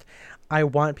podcast, I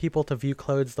want people to view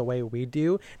clothes the way we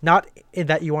do, not in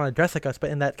that you want to dress like us, but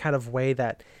in that kind of way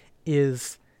that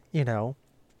is,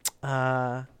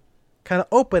 kind of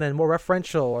open and more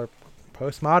referential or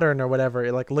postmodern or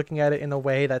whatever, like looking at it in a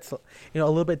way that's, a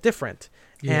little bit different.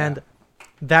 Yeah. And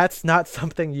that's not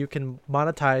something you can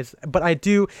monetize, but I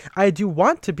do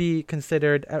want to be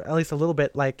considered at least a little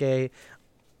bit like an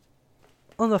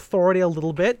authority a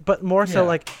little bit, but more so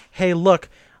like, hey, look,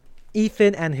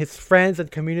 Ethan and his friends and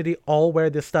community all wear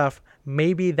this stuff.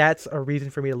 Maybe that's a reason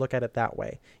for me to look at it that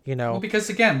way, Well, because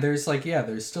again, there's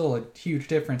still a huge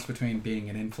difference between being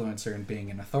an influencer and being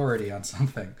an authority on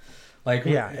something. Like,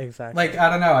 exactly. Like, I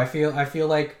don't know. I feel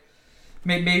like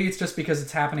maybe it's just because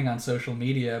it's happening on social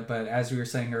media, but as we were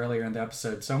saying earlier in the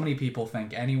episode, so many people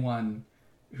think anyone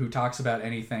who talks about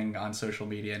anything on social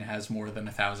media and has more than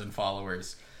 1,000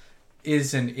 followers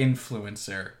is an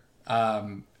influencer.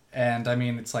 And I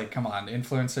mean, it's like, come on,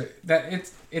 influencer. That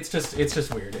it's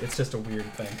just weird. It's just a weird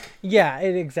thing. Yeah,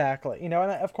 exactly. And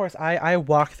of course, I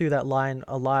walk through that line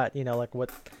a lot. Like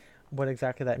what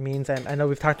exactly that means. And I know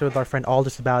we've talked with our friend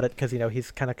Aldous about it because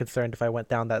he's kind of concerned if I went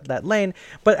down that lane.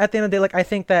 But at the end of the day, like I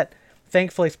think that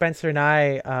thankfully Spencer and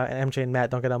I and MJ and Matt,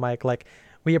 don't get on mic, like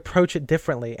we approach it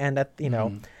differently. And that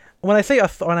when I say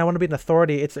when I want to be an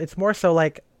authority, it's more so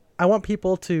like I want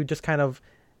people to just kind of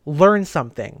learn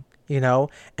something.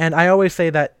 And I always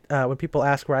say that when people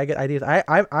ask where I get ideas,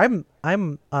 I'm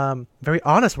very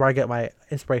honest where I get my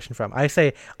inspiration from. I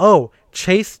say, oh,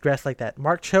 Chase dressed like that.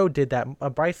 Mark Cho did that.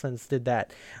 Bryceland's did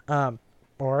that.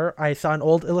 Or I saw an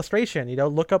old illustration,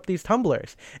 look up these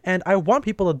Tumblrs. And I want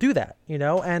people to do that,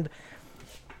 and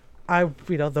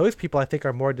those people I think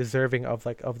are more deserving of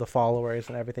the followers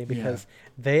and everything because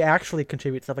they actually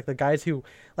contribute stuff, like the guys who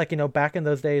back in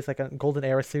those days, like on Golden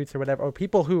Era suits or whatever, or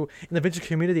people who in the vintage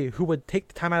community who would take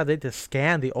the time out of the day to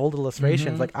scan the old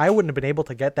illustrations. Like I wouldn't have been able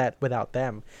to get that without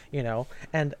them,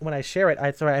 and when I share it,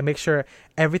 I make sure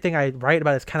everything I write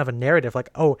about is kind of a narrative, like,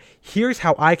 oh, here's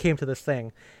how I came to this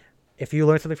thing. If you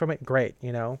learn something from it, great,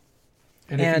 And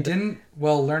if you didn't,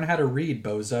 well, learn how to read,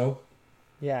 bozo.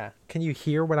 Yeah. Can you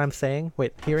hear what I'm saying?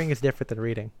 Wait, hearing is different than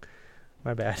reading.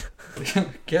 My bad.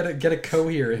 Get a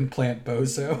cohere implant,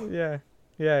 bozo.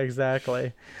 Yeah,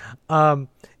 exactly.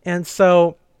 And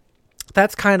so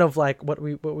that's kind of like what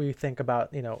we think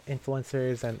about,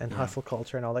 influencers and hustle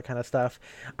culture and all that kind of stuff.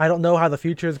 I don't know how the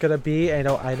future is going to be. I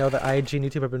know that IG and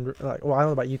YouTube have been I don't know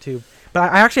about YouTube,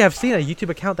 but I actually have seen a YouTube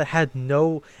account that had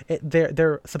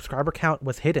their subscriber count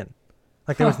was hidden.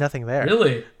 Like there was nothing there.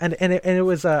 Really? And it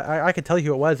was I could tell you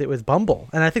who it was. It was Bumble,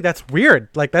 and I think that's weird.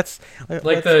 Like that's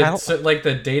like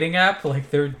the dating app. Like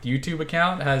their YouTube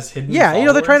account has hidden. Yeah,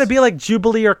 followers. They're trying to be like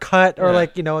Jubilee or Cut or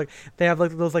like they have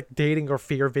like those like dating or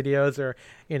fear videos or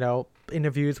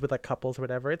interviews with like couples or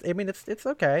whatever. It's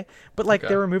okay, but like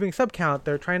they're removing sub count.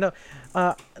 They're trying to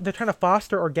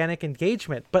foster organic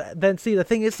engagement. But then see the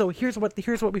thing is, so here's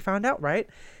what we found out, right?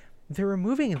 They're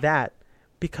removing that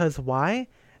because why?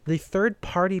 The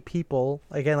third-party people,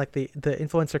 again, like the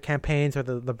influencer campaigns or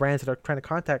the brands that are trying to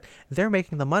contact, they're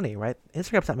making the money, right?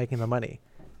 Instagram's not making the money.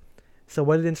 So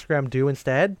what did Instagram do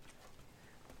instead?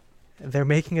 They're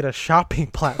making it a shopping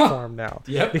platform now.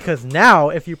 Yep. Because now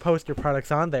if you post your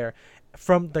products on there,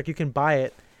 you can buy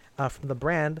it from the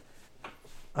brand,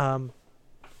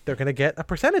 they're gonna get a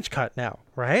percentage cut now,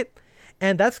 right?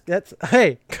 And that's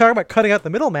hey, talking about cutting out the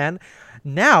middleman.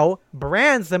 Now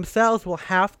brands themselves will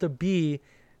have to be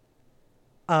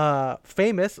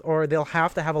famous, or they'll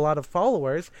have to have a lot of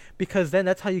followers, because then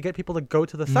that's how you get people to go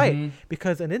to the site.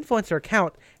 Because an influencer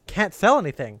account can't sell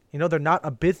anything. They're not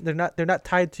a business. They're not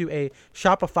tied to a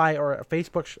Shopify or a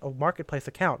Facebook marketplace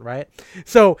account, right?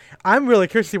 So I'm really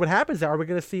curious to see what happens there. Are we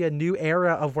going to see a new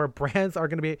era of where brands are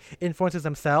going to be influencers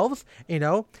themselves?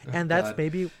 And that's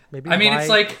maybe. I mean, it's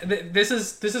like this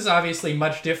is obviously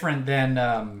much different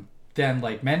than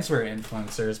like menswear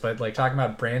influencers, but like talking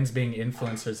about brands being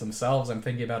influencers themselves, I'm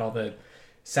thinking about all the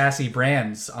sassy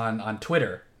brands on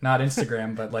Twitter, not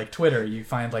Instagram, but like Twitter. You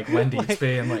find like Wendy's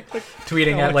being like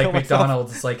tweeting at like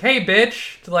McDonald's. It's like, hey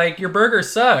bitch, like your burger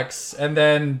sucks, and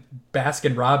then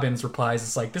Baskin Robbins replies,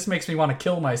 it's like, this makes me want to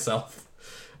kill myself.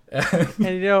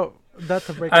 And that's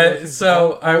a break.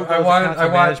 So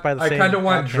I kind of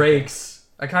want Drake's.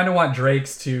 I kind of want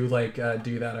Drake's to like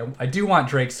do that. I do want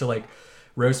Drake's to like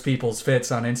roast people's fits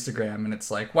on Instagram, and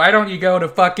it's like, why don't you go to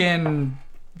fucking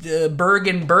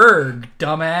Bergenberg,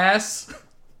 dumbass?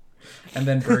 And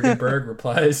then Bergenberg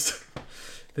replies,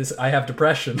 I have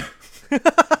depression.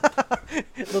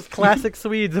 Those classic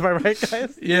Swedes, am I right,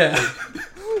 guys? Yeah.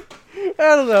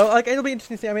 I don't know. Like, it'll be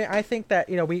interesting to see. I mean, I think that,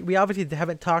 we obviously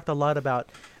haven't talked a lot about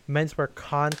menswear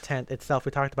content itself.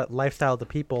 We talked about lifestyle of the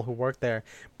people who work there,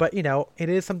 but it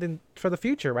is something for the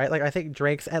future, right? Like, I think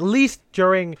Drake's, at least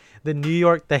during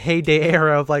the heyday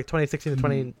era of like 2016 to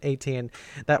 2018,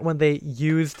 that when they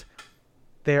used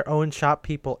their own shop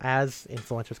people as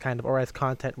influencers kind of, or as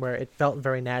content, where it felt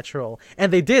very natural.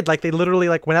 And they did, like, they literally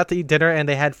like went out to eat dinner and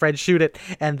they had Fred shoot it,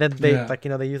 and then they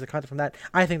they use the content from that.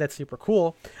 I think that's super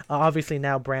cool. Obviously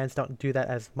now brands don't do that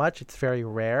as much. It's very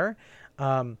rare.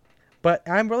 But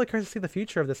I'm really curious to see the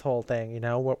future of this whole thing,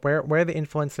 where the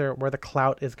influencer, where the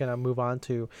clout is going to move on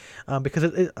to, because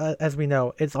as we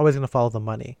know, it's always going to follow the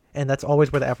money, and that's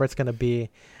always where the effort's going to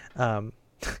be. Were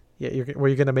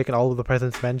you going to make an all of the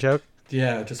president's men joke?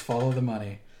 Yeah, just follow the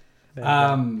money. But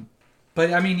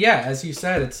I mean, yeah, as you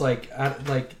said, it's like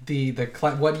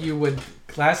what you would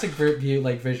classic view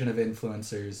like vision of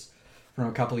influencers from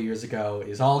a couple of years ago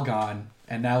is all gone,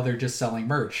 and now they're just selling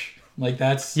merch. Like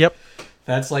that's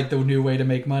That's like the new way to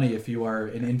make money if you are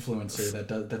an influencer.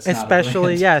 That's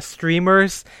especially not a brand.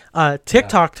 Streamers,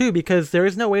 TikTok too, because there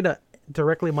is no way to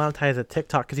directly monetize a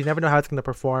TikTok because you never know how it's going to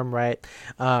perform, right?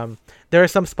 There are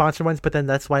some sponsored ones, but then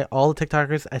that's why all the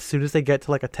TikTokers, as soon as they get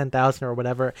to like a 10,000 or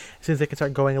whatever, as soon as they can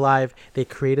start going live, they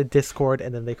create a Discord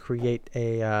and then they create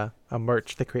a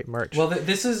merch. They create merch. Well,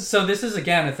 this is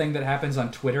again a thing that happens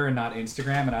on Twitter and not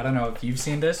Instagram, and I don't know if you've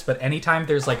seen this, but anytime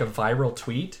there's like a viral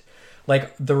tweet,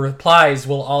 like the replies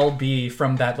will all be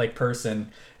from that like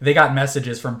person. They got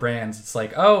messages from brands. It's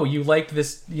like, oh, you liked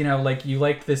this, like you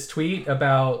liked this tweet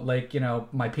about like,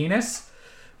 my penis.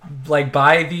 Like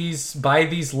buy these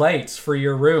lights for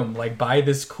your room. Like buy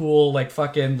this cool like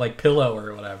fucking like pillow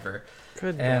or whatever.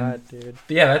 Good God, dude.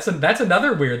 Yeah, that's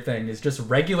another weird thing is just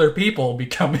regular people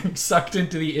becoming sucked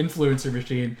into the influencer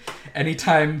machine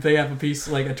anytime they have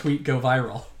a tweet go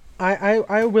viral.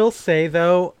 I will say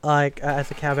though, like as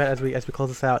a caveat as we close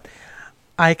this out,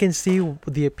 I can see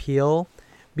the appeal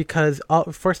because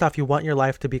first off, you want your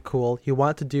life to be cool. You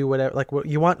want to do whatever,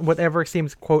 you want whatever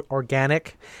seems quote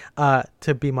organic,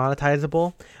 to be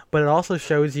monetizable. But it also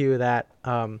shows you that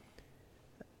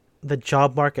the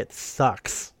job market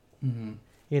sucks. Mm-hmm.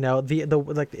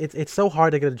 It's so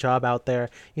hard to get a job out there.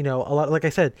 A lot, like I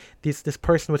said, this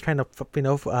person was trying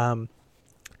to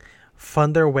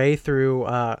fund their way through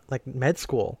like med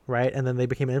school, right? And then they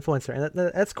became an influencer, and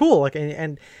that's cool. Like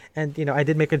and I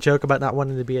did make a joke about not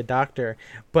wanting to be a doctor,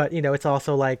 but it's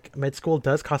also like med school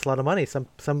does cost a lot of money.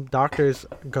 Some doctors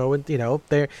go and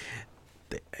they're,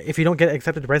 if you don't get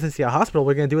accepted to residency at a hospital,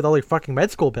 what are you gonna do with all your fucking med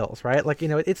school bills, right? Like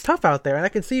it's tough out there, and I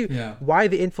can see why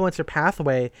the influencer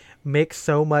pathway makes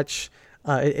so much.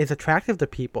 It's attractive to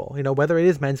people, whether it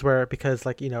is menswear because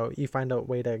you find a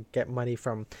way to get money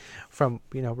from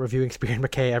reviewing Spear and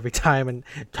McKay every time and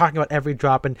talking about every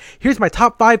drop and here's my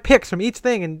top 5 picks from each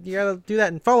thing and you gotta do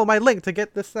that and follow my link to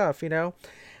get this stuff,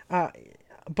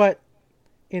 but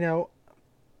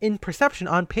in perception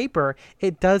on paper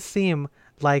it does seem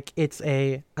like it's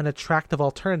an attractive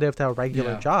alternative to a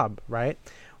regular job, right?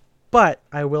 But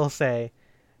I will say,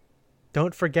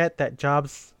 don't forget that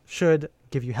jobs should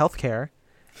give you healthcare,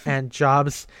 and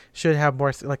jobs should have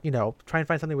more try and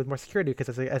find something with more security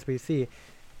because as we see,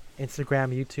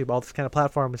 Instagram, YouTube, all these kind of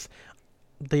platforms,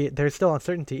 there's still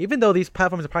uncertainty. Even though these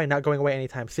platforms are probably not going away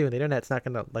anytime soon, the internet's not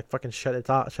gonna like fucking shut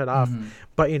off. Mm-hmm.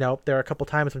 But there are a couple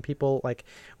times when people like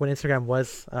when Instagram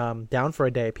was down for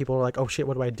a day, people were like, "Oh shit,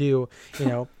 what do I do?"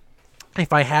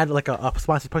 If I had like a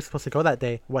sponsored post supposed to go that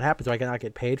day, what happens? Do I not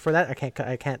get paid for that?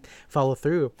 I can't follow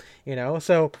through.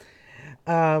 So,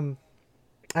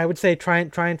 I would say try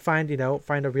and find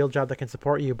find a real job that can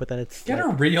support you. But then it's get a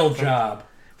real job.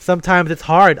 Sometimes it's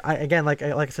hard. Like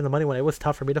I said, the money one, it was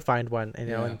tough for me to find one.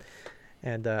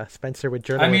 And Spencer with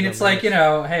journalism. I mean, it's like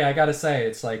hey, I gotta say,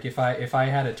 it's like if I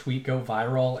had a tweet go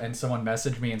viral and someone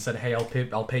messaged me and said, "Hey, I'll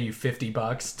pay you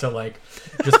 $50 to like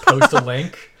just post a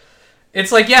link."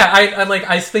 It's like,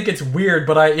 I think it's weird,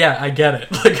 but I get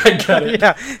it. Like, I get it.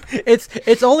 Yeah,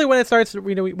 it's only when it starts,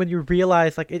 when you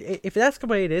realize, like, if that's the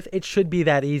way it is, it should be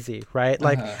that easy, right?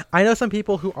 Like, I know some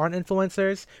people who aren't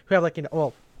influencers who have, like,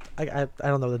 I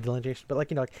don't know the delineation, but, like,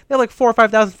 they have, like, 4,000 or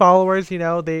 5,000 followers,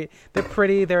 they're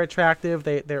pretty, they're attractive,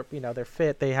 they're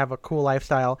fit, they have a cool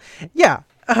lifestyle. Yeah.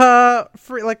 For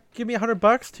like, give me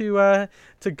 $100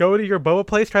 to go to your boba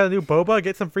place, try the new boba,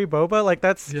 get some free boba. Like,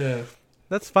 that's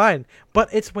fine. But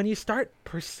it's when you start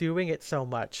pursuing it so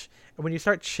much, and when you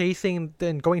start chasing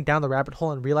and going down the rabbit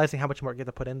hole and realizing how much more you have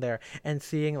to put in there, and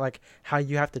seeing like how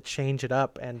you have to change it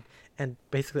up and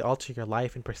basically alter your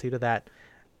life in pursuit of that,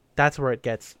 that's where it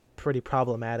gets pretty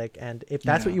problematic. And if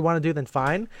that's what you want to do, then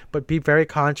fine. But be very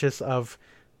conscious of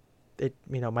it.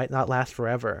 Might not last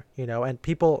forever. And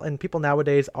people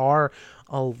nowadays are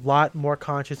a lot more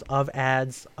conscious of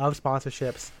ads, of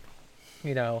sponsorships,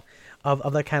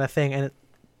 of that kind of thing. And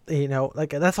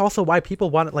like, that's also why people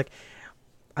want it. Like,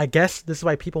 I guess this is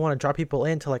why people want to draw people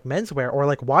into like menswear or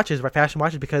like watches, or fashion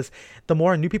watches, because the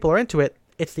more new people are into it,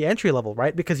 it's the entry level,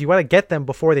 right? Because you want to get them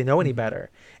before they know any better.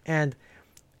 And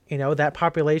that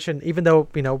population, even though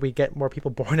we get more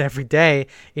people born every day,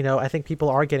 I think people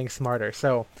are getting smarter.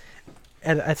 So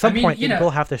at some point it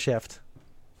will have to shift.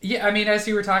 Yeah, I mean, as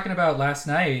you were talking about last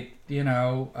night,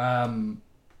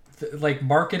 like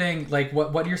marketing, like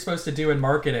what you're supposed to do in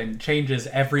marketing changes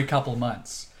every couple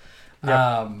months.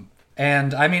 Yep.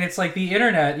 And I mean, it's like the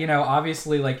internet,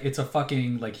 obviously, like, it's a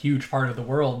fucking like huge part of the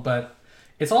world, but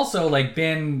it's also like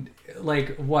been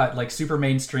like super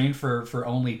mainstream for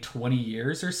only 20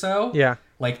 years or so. Yeah.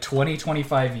 Like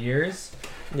 25 years.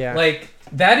 Yeah. Like,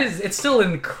 it's still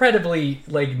an incredibly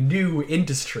like new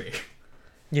industry.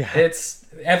 Yeah. It's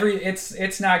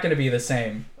not going to be the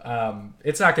same.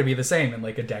 It's not going to be the same in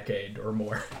like a decade or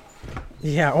more.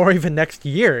 Yeah, or even next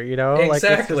year,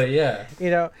 Exactly,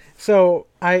 like, so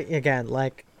again,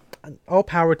 like, all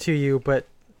power to you, but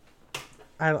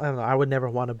I don't know, I would never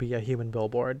want to be a human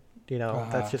billboard,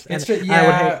 that's just, I would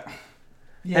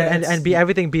hate, and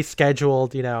everything be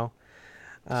scheduled, it's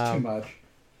too much.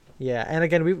 Yeah, and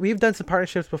again, we've done some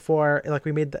partnerships before. Like,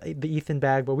 we made the Ethan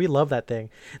bag, but we love that thing.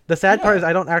 The sad part is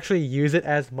I don't actually use it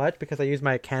as much because I use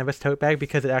my canvas tote bag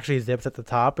because it actually zips at the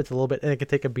top. It's a little bit, and it can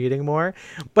take a beating more.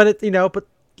 But but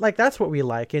like, that's what we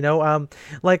like,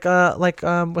 what's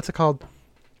it called?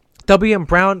 W.M.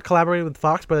 Brown collaborated with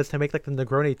Fox Brothers to make like the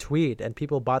Negroni tweed, and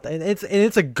people bought that, and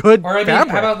it's a good. Or I mean,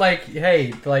 fabric. How about like,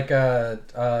 hey, like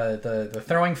the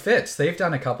Throwing Fits? They've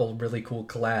done a couple really cool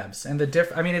collabs, and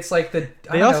I mean, it's like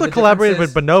they also collaborated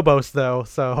with Bonobos though,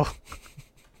 so.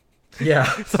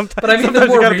 Yeah, but I mean, the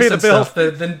more recent stuff,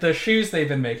 the shoes they've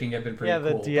been making have been pretty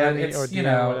cool. Yeah, the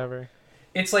DM or whatever.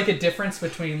 It's like a difference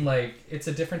between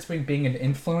being an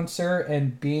influencer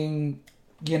and being,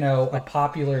 a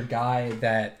popular guy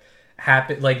that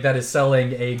that is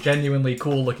selling a genuinely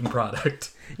cool looking product.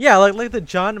 Yeah, like the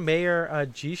John Mayer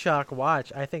G-Shock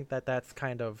watch. I think that's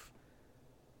kind of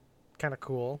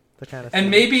cool.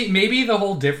 And maybe the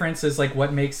whole difference is like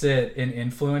what makes it an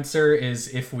influencer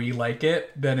is if we like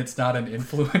it, then it's not an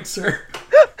influencer.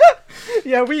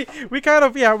 Yeah, we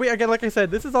again, like I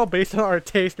said, this is all based on our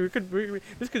taste.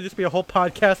 This could just be a whole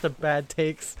podcast of bad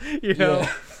takes,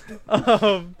 Yeah.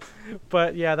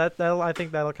 But yeah, I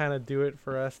think that'll kind of do it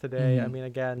for us today. I mean,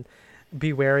 again,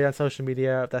 be wary on social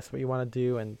media if that's what you want to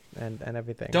do, and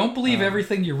everything. Don't believe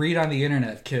everything you read on the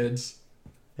internet, kids.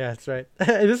 Yeah, that's right.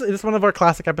 This is one of our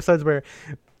classic episodes where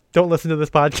don't listen to this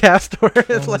podcast. Where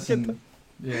it's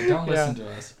don't listen to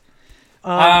us.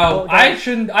 I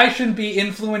shouldn't be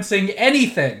influencing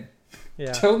anything.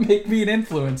 Yeah. Don't make me an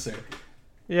influencer.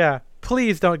 Yeah,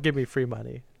 please don't give me free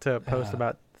money to post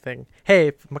about thing. Hey,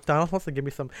 if McDonald's wants to give me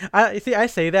some, I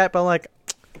say that, but I'm like,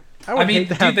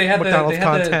 they had McDonald's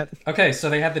content. Okay, so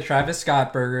they had the Travis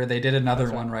Scott burger. They did another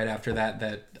one right after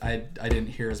that I didn't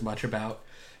hear as much about.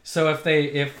 So if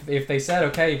they said,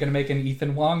 okay, you're gonna make an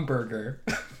Ethan Wong burger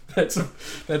that's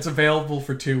available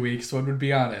for 2 weeks, what would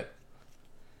be on it?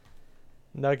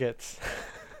 Nuggets.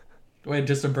 Wait,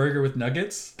 just a burger with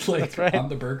nuggets? Like, That's right. on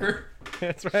the burger?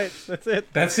 That's right. That's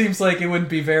it. That seems like it wouldn't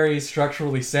be very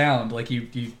structurally sound. Like,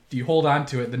 you hold on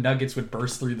to it, the nuggets would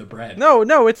burst through the bread.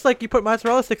 No, it's like you put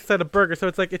mozzarella sticks inside a burger, so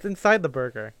it's like it's inside the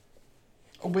burger.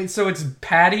 Oh, wait, so it's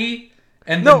patty,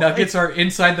 and the nuggets are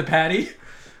inside the patty?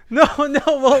 No,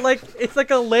 well, like, it's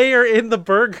like a layer in the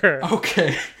burger.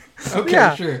 Okay. Okay,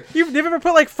 yeah. Sure. You've never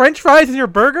put like French fries in your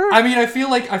burger? I mean, I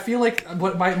feel like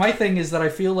what my thing is that I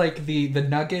feel like the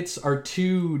nuggets are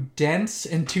too dense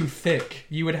and too thick.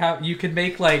 You could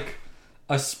make like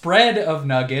a spread of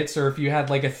nuggets, or if you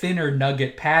had like a thinner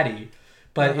nugget patty.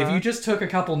 But if you just took a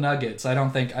couple nuggets, I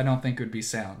don't think it would be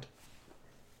sound.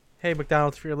 Hey,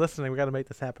 McDonald's, if you're listening, we got to make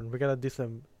this happen. We got to do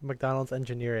some McDonald's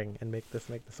engineering and make this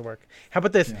work. How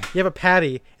about this? Yeah. You have a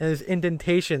patty, and there's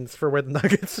indentations for where the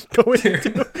nuggets go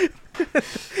into.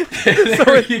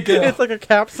 You go. It's like a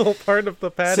capsule part of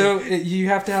the patty. So you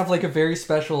have to have like a very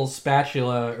special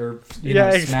spatula or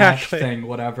smash thing,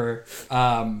 whatever,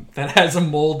 that has a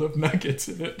mold of nuggets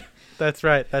in it. That's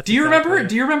right. Do you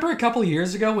remember a couple of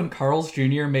years ago when Carl's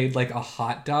Jr. made like a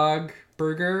hot dog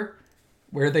burger?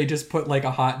 Where they just put like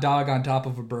a hot dog on top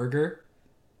of a burger?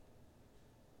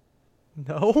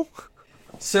 No.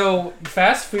 So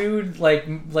fast food, like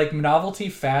novelty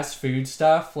fast food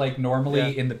stuff, like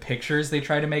normally in the pictures they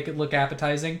try to make it look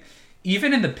appetizing.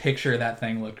 Even in the picture, that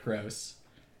thing looked gross.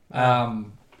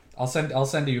 I'll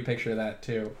send you a picture of that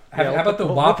too. How about the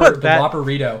Whopper? The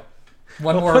Whopperito.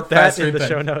 We'll put that in the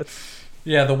show notes.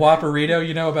 Yeah, the Whopperito.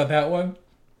 You know about that one?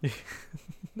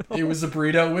 No. It was a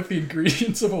burrito with the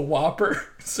ingredients of a Whopper.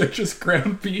 So just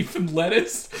ground beef and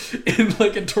lettuce in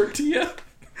like a tortilla.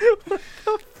 What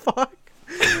the fuck?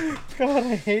 God,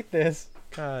 I hate this.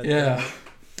 God. Yeah.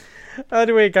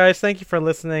 Anyway, guys, thank you for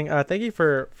listening. Thank you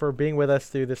for being with us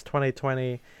through this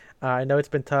 2020. I know it's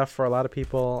been tough for a lot of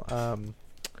people. Why,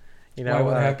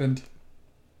 what happened?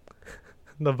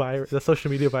 The social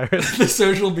media virus. The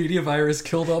social media virus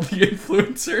killed all the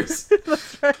influencers.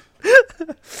 That's right.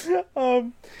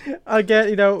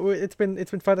 Again, it's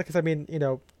been fun because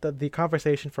the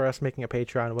conversation for us making a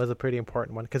Patreon was a pretty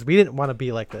important one because we didn't want to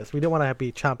be like this. We didn't want to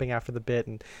be chomping after the bit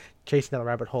and chasing down the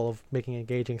rabbit hole of making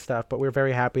engaging stuff. But we're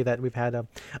very happy that we've had a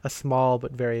small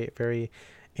but very, very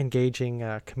engaging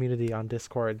community on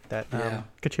Discord that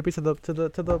contributes to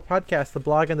the podcast, the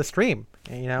blog, and the stream.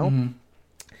 Mm-hmm.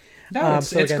 No,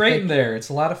 it's great in there. It's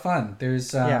a lot of fun.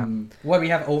 There's we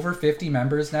have over 50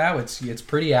 members now. It's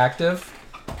pretty active.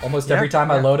 Almost every time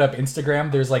I load up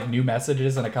Instagram, there's like new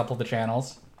messages in a couple of the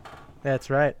channels. That's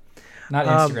right. Not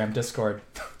Instagram, Discord.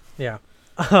 Yeah.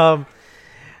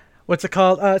 What's it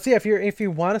called? So yeah, if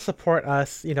you want to support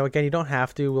us, again, you don't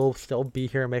have to. We'll still be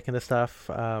here making this stuff.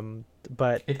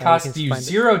 But it costs you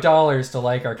 $0 to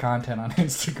like our content on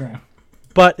Instagram.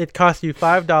 But it costs you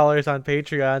 $5 on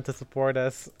Patreon to support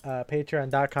us.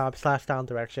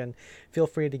 Patreon.com/downdirection. Feel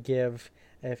free to give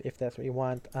if that's what you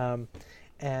want.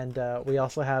 And we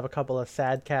also have a couple of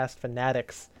Sadcast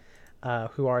fanatics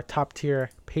who are top tier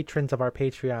patrons of our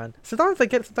Patreon. Sometimes I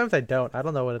get, sometimes I don't. I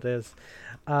don't know what it is.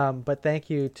 But thank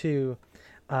you to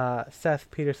Seth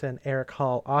Peterson, Eric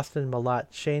Hall, Austin Malott,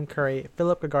 Shane Curry,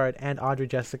 Philip Gagard, and Audrey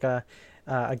Jessica.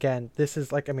 Again, this is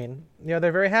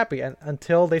they're very happy, and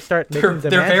until they start making demands.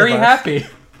 They're very happy.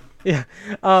 Yeah,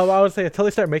 I would say until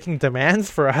they start making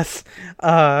demands for us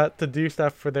to do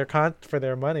stuff for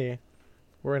their money,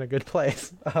 we're in a good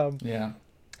place. Yeah.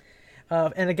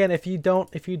 And again, if you don't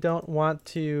want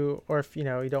to, or if you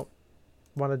don't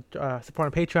want to support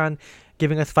on Patreon,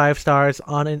 giving us 5 stars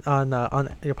on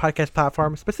your podcast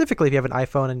platform, specifically if you have an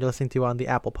iPhone and you're listening to on the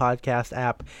Apple Podcast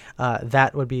app,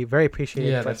 that would be very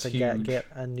appreciated for us to get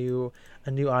a new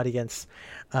audience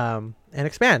and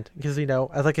expand. Because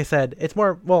like I said, it's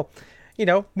more more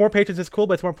patrons is cool,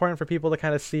 but it's more important for people to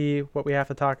kind of see what we have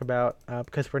to talk about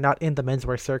because we're not in the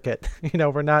menswear circuit.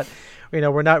 We're not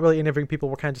really interviewing people.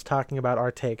 We're kind of just talking about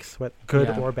our takes, what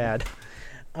good or bad.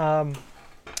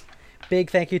 Big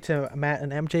thank you to Matt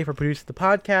and MJ for producing the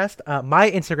podcast.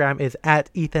 My Instagram is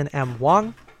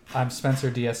 @EthanMWong. I'm Spencer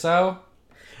DSO.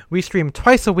 We stream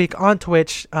twice a week on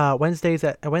Twitch, Wednesdays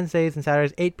and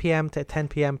Saturdays, 8 p.m. to 10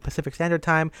 p.m. Pacific Standard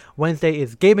Time. Wednesday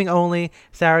is gaming only.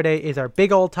 Saturday is our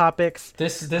big old topics.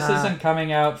 This isn't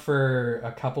coming out for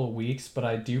a couple of weeks, but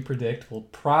I do predict we'll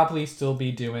probably still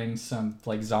be doing some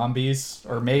like zombies,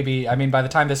 or maybe, by the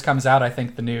time this comes out, I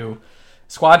think the new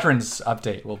Squadrons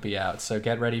update will be out. So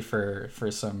get ready for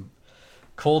some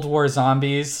Cold War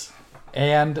zombies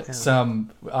and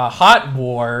some Hot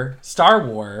War, Star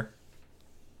War,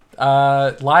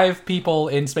 live people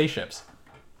in spaceships.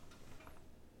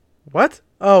 What?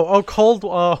 Oh, Cold.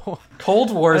 Oh,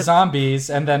 Cold War zombies,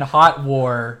 and then Hot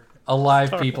War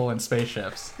alive people in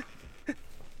spaceships.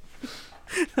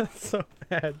 that's so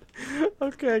bad.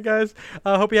 Okay, guys.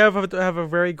 Hope you have a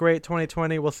very great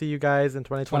 2020. We'll see you guys in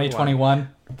 2021. 2021.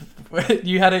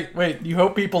 Wait. You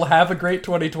hope people have a great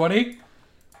 2020?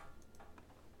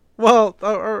 Well,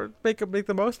 or make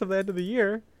the most of the end of the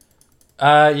year.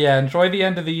 Yeah. Enjoy the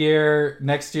end of the year.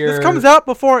 Next year. This comes out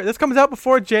before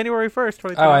January 1st,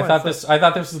 2021. Oh, I thought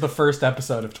this was the first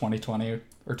episode of 2020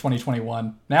 or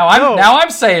 2021. Now I'm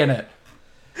saying it.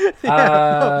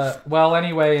 Yeah, well,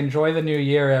 anyway, enjoy the new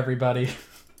year, everybody.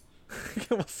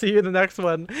 We'll see you in the next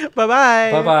one.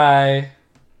 Bye-bye.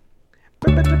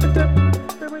 Bye-bye.